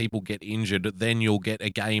 other people get injured. Then you'll get a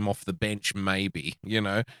game off the bench, maybe,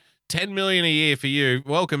 $10 million a year for you.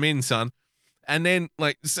 Welcome in, son. And then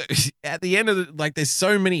so at the end of there's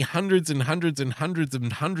so many hundreds and hundreds and hundreds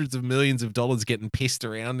and hundreds of millions of dollars getting pissed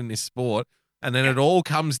around in this sport. And then it all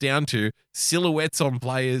comes down to silhouettes on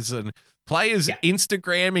players and players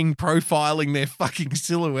Instagramming, profiling their fucking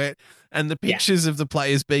silhouette and the pictures of the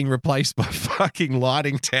players being replaced by fucking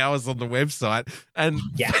lighting towers on the website.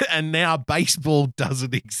 And now baseball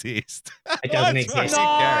doesn't exist. It doesn't exist.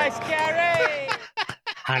 Nice, Gary.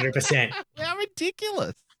 100%. How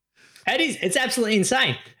ridiculous. It is. It's absolutely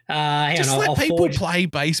insane. Just let people play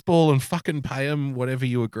baseball and fucking pay them whatever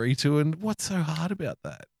you agree to. And what's so hard about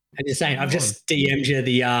that? I'm just saying, I've just DM'd you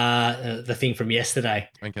the thing from yesterday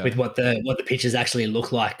with what the pitches actually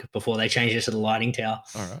look like before they changed it to the lighting tower.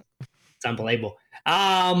 All right. It's unbelievable.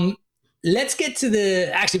 Let's get to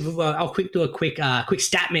the I'll do a quick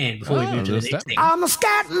stat man before we move to the next thing. I'm a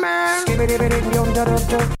stat man.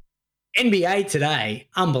 NBA today,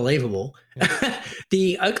 unbelievable.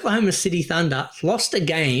 The Oklahoma City Thunder lost a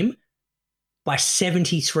game by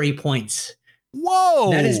 73 points.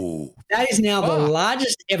 Whoa! That is now the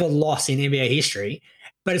largest ever loss in NBA history,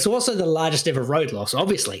 but it's also the largest ever road loss,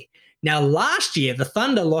 obviously. Now, last year, the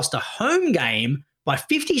Thunder lost a home game by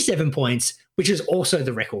 57 points, which is also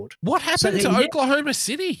the record. What happened to Oklahoma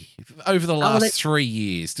City over the last 3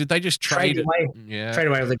 years? Did they just trade away? Trade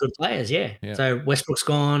away all the good players, yeah. So Westbrook's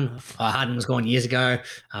gone. Harden was gone years ago.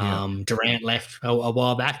 Durant left a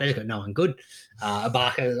while back. They just got no one good.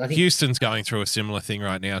 Ibaka, I think. Houston's going through a similar thing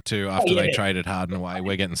right now too. After they traded Harden away,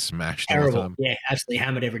 we're getting smashed. Terrible. All the time. Yeah, absolutely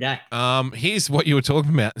hammered every day. Here's what you were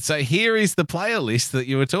talking about. So here is the player list that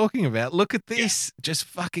you were talking about. Look at this, just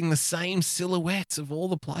fucking the same silhouettes of all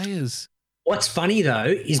the players. What's funny though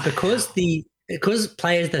is because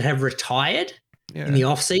players that have retired in the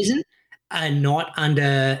off season are not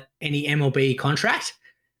under any MLB contract,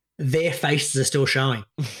 their faces are still showing.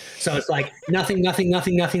 So it's like nothing.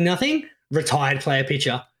 Retired player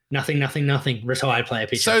picture. Nothing. Retired player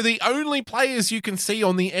picture. So the only players you can see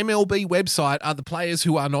on the MLB website are the players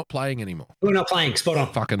who are not playing anymore. Who are not playing. Spot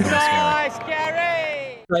on. Fucking nice,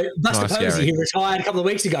 Gary. So Buster Posey, Gary. who retired a couple of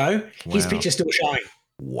weeks ago, his picture's still showing.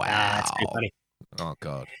 Wow. That's pretty funny. Oh,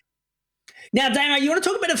 God. Now, Damo, you want to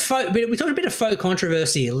talk a bit of we talked a bit of folk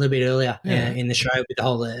controversy a little bit earlier in the show with the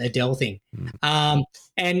whole Adele thing.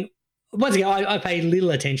 And once again, I pay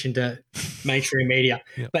little attention to mainstream media,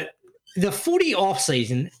 but the footy off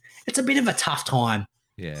season, it's a bit of a tough time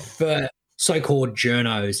for so-called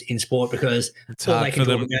journos in sport because It's all hard they for can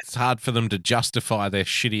them. talk about. It's hard for them to justify their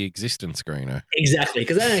shitty existence, Greeno. Exactly,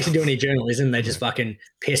 because they don't actually do any journalism. They just fucking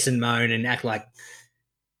piss and moan and act like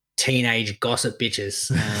teenage gossip bitches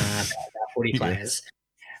about footy players.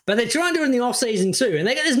 But they try and do it in the off season too, and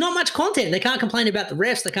there's not much content. They can't complain about the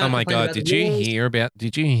refs. They can't. Oh my complain god! about Did the you rules. hear about?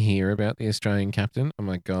 Did you hear about the Australian captain? Oh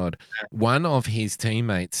my god! One of his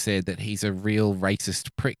teammates said that he's a real racist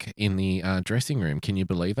prick in the dressing room. Can you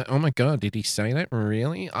believe that? Oh my god! Did he say that?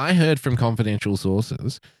 Really? I heard from confidential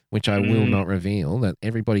sources, which I will not reveal, that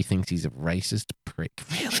everybody thinks he's a racist prick.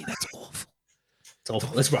 Really? That's awful. It's awful.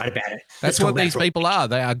 Let's write about it. That's what these people are.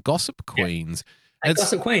 They are gossip queens.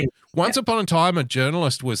 Gossip queen. Once upon a time, a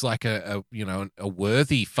journalist was like a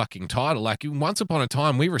worthy fucking title. Like once upon a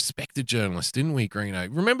time, we respected journalists, didn't we, Greeno?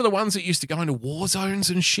 Remember the ones that used to go into war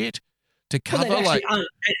zones and shit to cover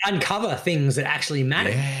uncover things that actually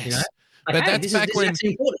matter. Yes. You know? But Like, hey, that's this back is when. actually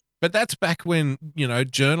important. But that's back when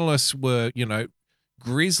journalists were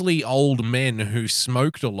grizzly old men who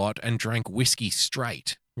smoked a lot and drank whiskey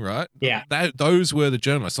straight. Right? Yeah. Those were the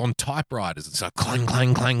journalists on typewriters. It's like clang,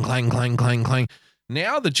 clang, clang, clang, clang, clang, clang.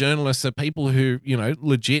 Now the journalists are people who,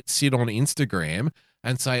 legit sit on Instagram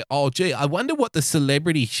and say, oh, gee, I wonder what the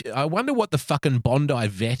fucking Bondi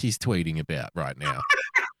vet is tweeting about right now.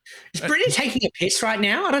 Is Brittany taking a piss right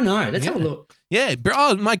now? I don't know. Let's have a look. Yeah.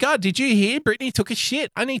 Oh, my God. Did you hear Brittany took a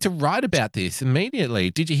shit? I need to write about this immediately.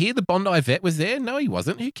 Did you hear the Bondi vet was there? No, he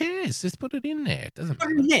wasn't. Who cares? Just put it in there. It doesn't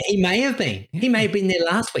matter. Yeah, he may have been. He may have been there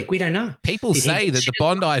last week. We don't know. People say that the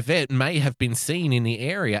Bondi vet may have been seen in the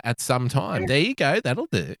area at some time. There you go. That'll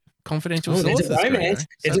do. Confidential sources. There's a romance.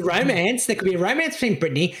 There's a romance. There could be a romance between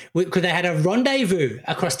Brittany because they had a rendezvous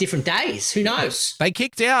across different days. Who knows? They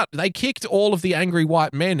kicked all of the angry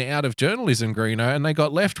white men out of journalism, Greeno, and they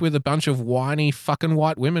got left with a bunch of whiny fucking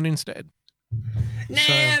white women instead.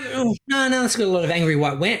 No, it's got a lot of angry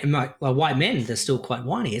white men. They're still quite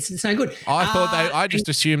whiny. It's no good. I just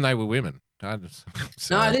assumed they were women. No,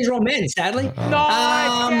 these are all men, sadly.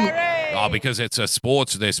 Because it's they're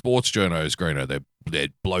sports journos, Greeno. They're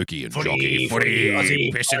blokey and jockey.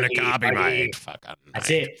 Footy, piss in the carby, mate. Fucking That's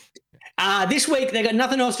it. This week, they got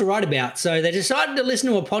nothing else to write about, so they decided to listen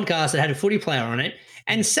to a podcast that had a footy player on it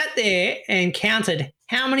and sat there and counted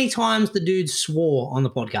how many times the dude swore on the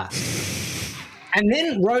podcast. And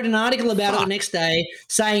then wrote an article about it the next day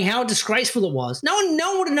saying how disgraceful it was. No one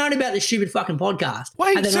would have known about this stupid fucking podcast.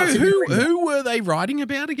 Wait, so who were they writing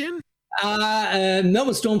about again?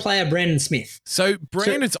 Melbourne Storm player Brandon Smith. So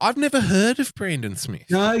I've never heard of Brandon Smith.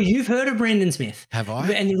 No, you've heard of Brandon Smith. Have I?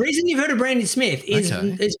 And the reason you've heard of Brandon Smith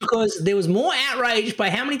is because there was more outrage by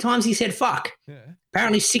how many times he said fuck. Yeah.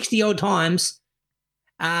 Apparently 60 odd times.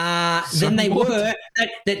 Than they were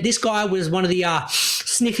that this guy was one of the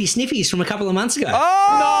sniffies from a couple of months ago.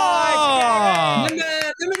 Oh!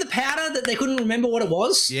 Remember the powder that they couldn't remember what it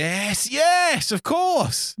was? Yes, of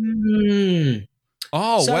course.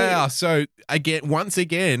 Wow. So once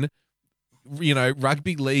again,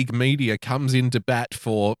 rugby league media comes into bat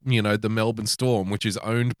for, the Melbourne Storm, which is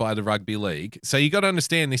owned by the rugby league. So you got to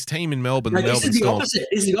understand this team in Melbourne, the Melbourne Storm. Opposite.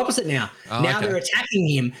 This is the opposite now. They're attacking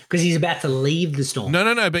him because he's about to leave the Storm.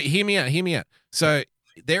 No, but hear me out. So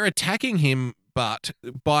they're attacking him, but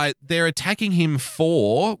they're attacking him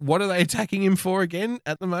for, what are they attacking him for again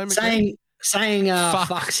at the moment? Saying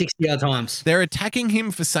fuck 60 other times. They're attacking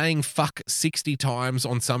him for saying fuck 60 times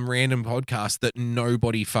on some random podcast that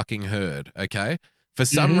nobody fucking heard, okay? For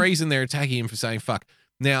some reason, they're attacking him for saying fuck.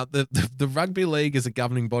 Now, the rugby league as a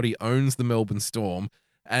governing body owns the Melbourne Storm,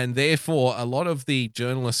 and therefore a lot of the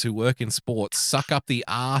journalists who work in sports suck up the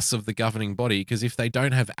arse of the governing body because if they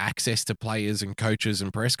don't have access to players and coaches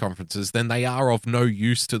and press conferences, then they are of no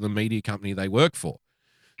use to the media company they work for.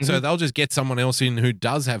 So they'll just get someone else in who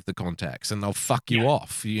does have the contacts and they'll fuck you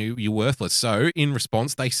off. You're worthless. So in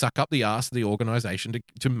response, they suck up the ass of the organization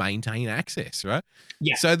to maintain access, right?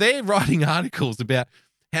 Yeah. So they're writing articles about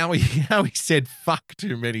how he said fuck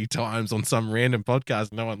too many times on some random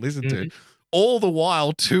podcast no one listened to. All the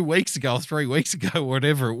while, 2 weeks ago, 3 weeks ago,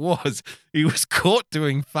 whatever it was, he was caught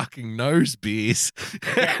doing fucking nose beers.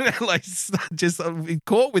 Like just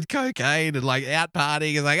caught with cocaine and like out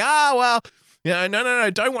partying and like,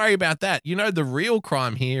 no, don't worry about that. The real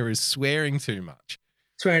crime here is swearing too much.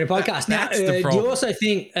 Swearing a podcast. That's now, the problem. do you also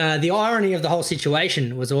think the irony of the whole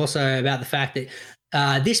situation was also about the fact that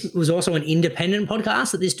this was also an independent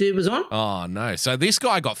podcast that this dude was on? Oh, no. So this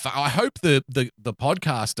guy got I hope the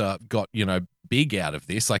podcaster got, big out of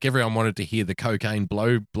this. Like everyone wanted to hear the cocaine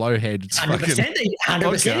blowheads. 100%,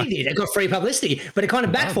 100% he did. It got free publicity, but it kind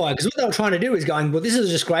of backfired because what they were trying to do is going, well, this is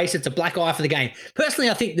a disgrace. It's a black eye for the game. Personally,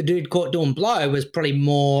 I think the dude caught doing blow was probably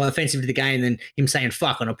more offensive to the game than him saying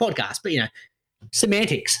fuck on a podcast. But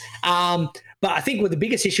semantics. But I think what the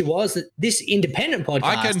biggest issue was that this independent podcast.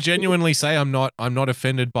 I can genuinely say I'm not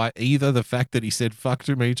offended by either the fact that he said fuck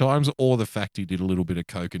too many times or the fact he did a little bit of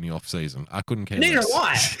coke in the off season. I couldn't care. Neither do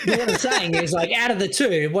I. But what I'm saying is, like, out of the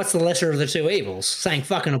two, what's the lesser of the two evils? Saying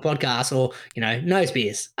fuck on a podcast or nose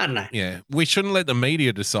beers? I don't know. Yeah, we shouldn't let the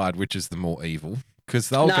media decide which is the more evil. Because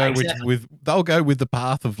they'll go with the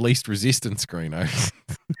path of least resistance, Greeno.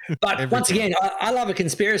 But once again, I love a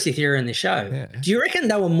conspiracy theory in the show. Yeah. Do you reckon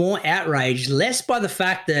they were more outraged less by the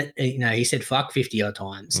fact that he said fuck 50 odd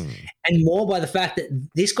times, and more by the fact that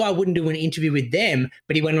this guy wouldn't do an interview with them,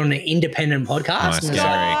 but he went on an independent podcast?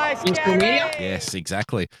 Yes,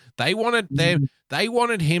 exactly. They wanted they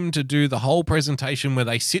wanted him to do the whole presentation where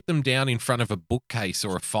they sit them down in front of a bookcase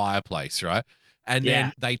or a fireplace, right? And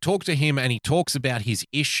then they talk to him and he talks about his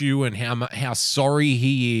issue and how sorry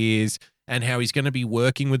he is and how he's going to be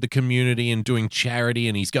working with the community and doing charity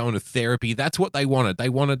and he's going to therapy. That's what they wanted. They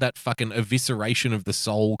wanted that fucking evisceration of the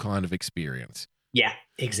soul kind of experience. Yeah,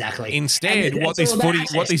 exactly. Instead, what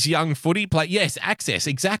this young footy play, yes, access,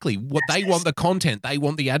 exactly. What they want the content, they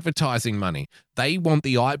want the advertising money, they want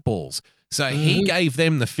the eyeballs. So he gave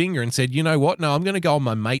them the finger and said, you know what? No, I'm going to go on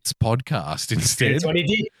my mate's podcast instead. That's what he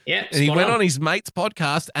did. Yeah. And he went on his mate's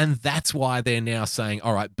podcast, and that's why they're now saying,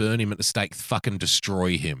 all right, burn him at the stake, fucking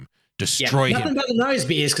destroy him. Destroy him. Nothing about the nose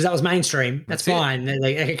beers because that was mainstream. That's fine.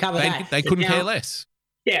 They could cover that. They couldn't care less.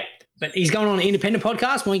 Yeah. But he's going on an independent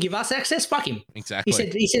podcast. Won't give us access? Fuck him. Exactly.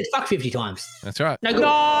 He said fuck 50 times. That's right. No good.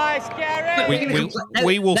 Nice, Gary.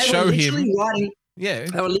 We will show him. They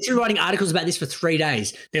were literally writing articles about this for 3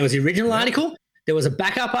 days. There was the original article, there was a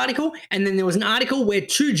backup article, and then there was an article where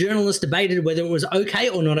two journalists debated whether it was okay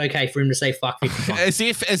or not okay for him to say fuck 50 times.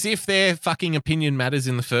 As if their fucking opinion matters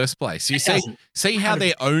in the first place. You see how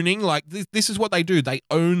they're owning, like this is what they do. They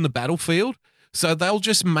own the battlefield. So they'll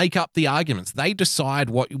just make up the arguments. They decide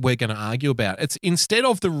what we're going to argue about. It's instead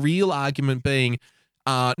of the real argument being,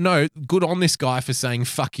 no, good on this guy for saying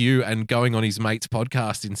fuck you and going on his mate's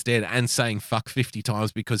podcast instead and saying fuck 50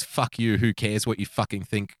 times because fuck you, who cares what you fucking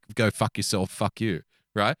think, go fuck yourself, fuck you,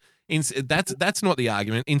 right? That's not the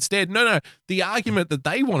argument. Instead, no, the argument that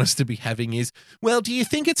they want us to be having is, well, do you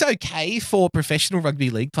think it's okay for professional rugby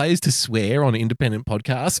league players to swear on independent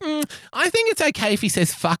podcasts? I think it's okay if he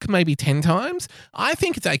says fuck maybe 10 times. I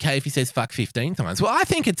think it's okay if he says fuck 15 times. Well, I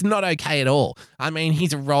think it's not okay at all. I mean,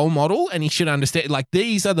 he's a role model and he should understand. Like,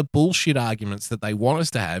 these are the bullshit arguments that they want us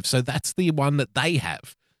to have. So that's the one that they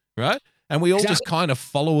have, right? And we all just kind of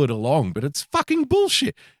follow it along, but it's fucking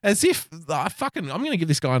bullshit. As if I'm going to give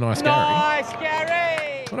this guy a nice Gary. Nice,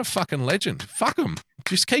 Gary. What a fucking legend. Fuck him.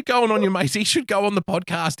 Just keep going on your mates. He should go on the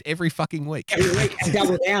podcast every fucking week. Every week and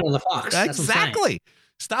double down on the fucks. Exactly.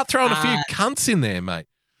 Start throwing a few cunts in there, mate.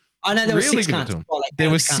 I know there were 6 cunts.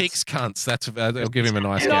 There were 6 cunts. They'll give him a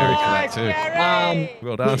nice Gary for that too.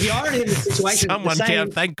 Well done. The irony of the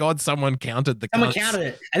situation. Thank God someone counted the cunts. Someone counted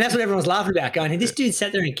it, and that's what everyone's laughing about. Going, this dude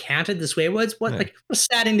sat there and counted the swear words. What a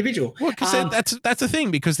sad individual. Well, because that's the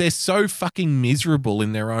thing. Because they're so fucking miserable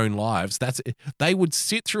in their own lives. They would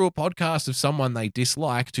sit through a podcast of someone they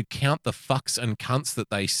dislike to count the fucks and cunts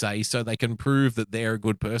that they say, so they can prove that they're a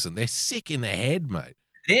good person. They're sick in the head, mate.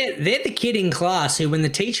 They're the kid in class who, when the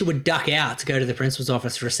teacher would duck out to go to the principal's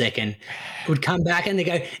office for a second, would come back and they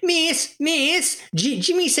go, Miss,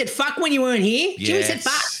 Jimmy said fuck when you weren't here. Yes, Jimmy said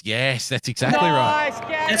fuck. Yes, that's exactly right.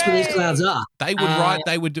 That's what these clowns are. They would write.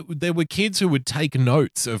 There were kids who would take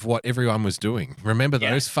notes of what everyone was doing. Remember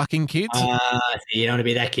those fucking kids? You don't want to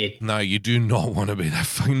be that kid. No, you do not want to be that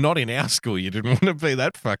fucking. Not in our school. You didn't want to be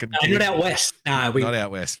that fucking kid. Not out west. No, not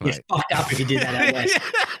out west, mate. You're fucked up if you did that out west.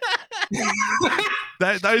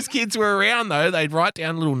 Those kids were around though. They'd write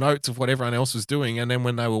down little notes of what everyone else was doing, and then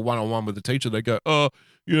when they were one-on-one with the teacher, they'd go,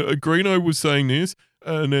 Greeno was saying this,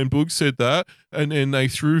 and then Boog said that, and then they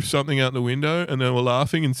threw something out the window, and they were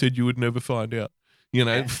laughing and said you would never find out.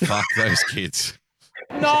 Fuck those kids.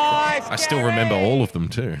 Nice. I still remember all of them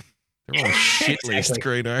too. They're on a shit list,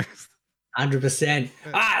 Greeno. 100%.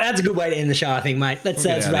 That's a good way to end the show, I think, mate. Let's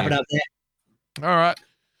wrap it up there. All right.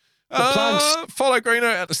 Plugs. Follow Greeno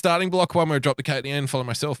at the starting block. One where I drop the K at the end. Follow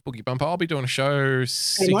myself, Boogie Bumper. I'll be doing a show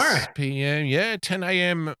 6 p.m. Yeah, 10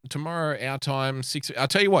 a.m. tomorrow, our time. 6. I'll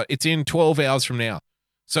tell you what, it's in 12 hours from now.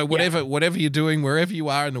 So whatever you're doing, wherever you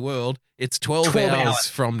are in the world, it's 12 hours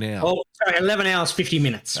from now. Oh, sorry, 11 hours, 50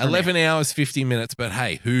 minutes. 11 hours, 50 minutes. But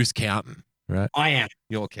hey, who's counting? Right? I am.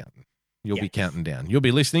 You're counting. You'll be counting down. You'll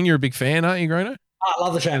be listening. You're a big fan, aren't you, Grono? I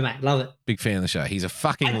love the show, mate. Love it. Big fan of the show. He's a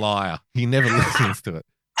fucking liar. He never listens to it.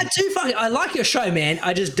 I like your show, man.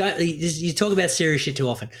 I just don't. You talk about serious shit too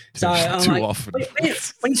often. So I'm often.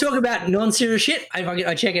 When you talk about non-serious shit,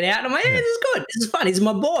 I check it out. And I'm like, this is good. This is fun. He's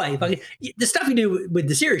my boy. The stuff you do with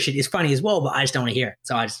the serious shit is funny as well, but I just don't want to hear it.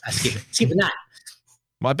 So I skip it. Skipping that.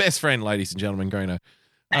 My best friend, ladies and gentlemen, Grono.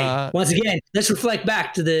 Hey, once again, let's reflect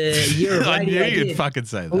back to the year of radio. I knew you'd fucking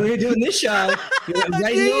say that. When we were doing this show,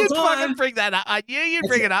 I knew you'd fucking bring that up. I knew you'd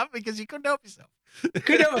bring it up because you couldn't help yourself.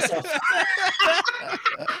 Couldn't help myself.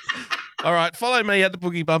 All right, follow me at the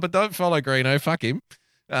Boogie Bumper. Don't follow Greeno. Fuck him.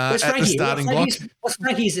 Where's Frankie? At the starting block. What's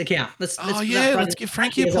Frankie's account? Let's give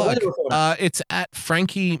Frankie a plug. It's at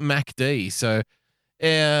Frankie MacD. So,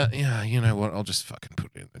 yeah, you know what? I'll just fucking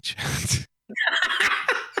put it in the chat.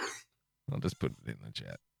 I'll just put it in the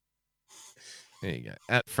chat. There you go.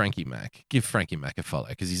 At Frankie Mac. Give Frankie Mac a follow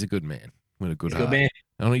because he's a good man with a good heart. Good man.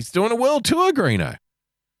 And he's doing a world tour, Greeno.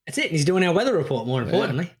 That's it. He's doing our weather report, more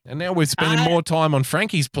importantly. And now we're spending more time on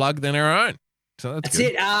Frankie's plug than our own. So that's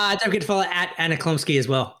good. It. Don't forget to follow at Anna Klomsky as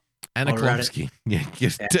well. Anna Klomsky. Yeah.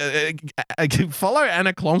 Follow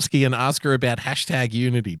Anna Klomsky and ask her about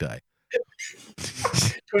 #Unity Day.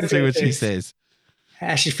 See what she says.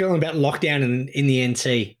 How she's feeling about lockdown in the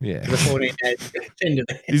NT. Yeah. For the 14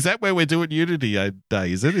 days. Is that where we're doing Unity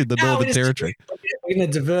Day? Is it in the Northern Territory? We're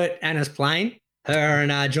going to divert Anna's plane. Her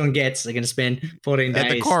and John Getz are going to spend 14 days at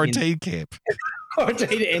the quarantine camp.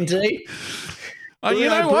 Quarantine NT. You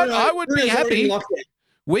know what? I would be happy.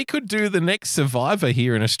 We could do the next Survivor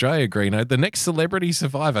here in Australia, Greeno. The next Celebrity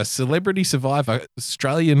Survivor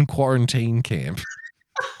Australian quarantine camp.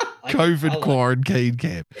 COVID quarantine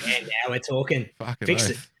camp. Yeah, now we're talking. Fucking Fix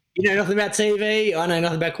it. You know nothing about TV. I know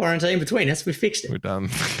nothing about quarantine. Between us, we fixed it. We're done.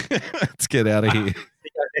 Let's get out of here. See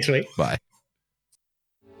you next week. Bye.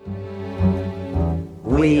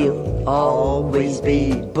 We'll always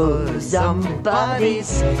be bosom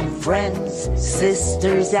buddies, friends,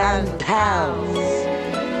 sisters, and pals.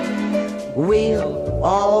 We'll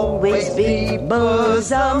always be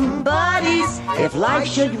bosom buddies. If life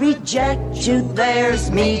should reject you, there's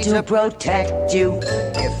me to protect you.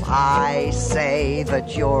 If I say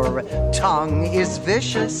that your tongue is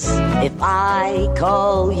vicious, if I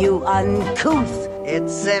call you uncouth,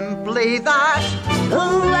 it's simply that.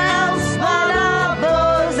 Who else but a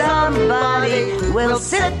bosom buddy will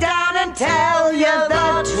sit down and tell you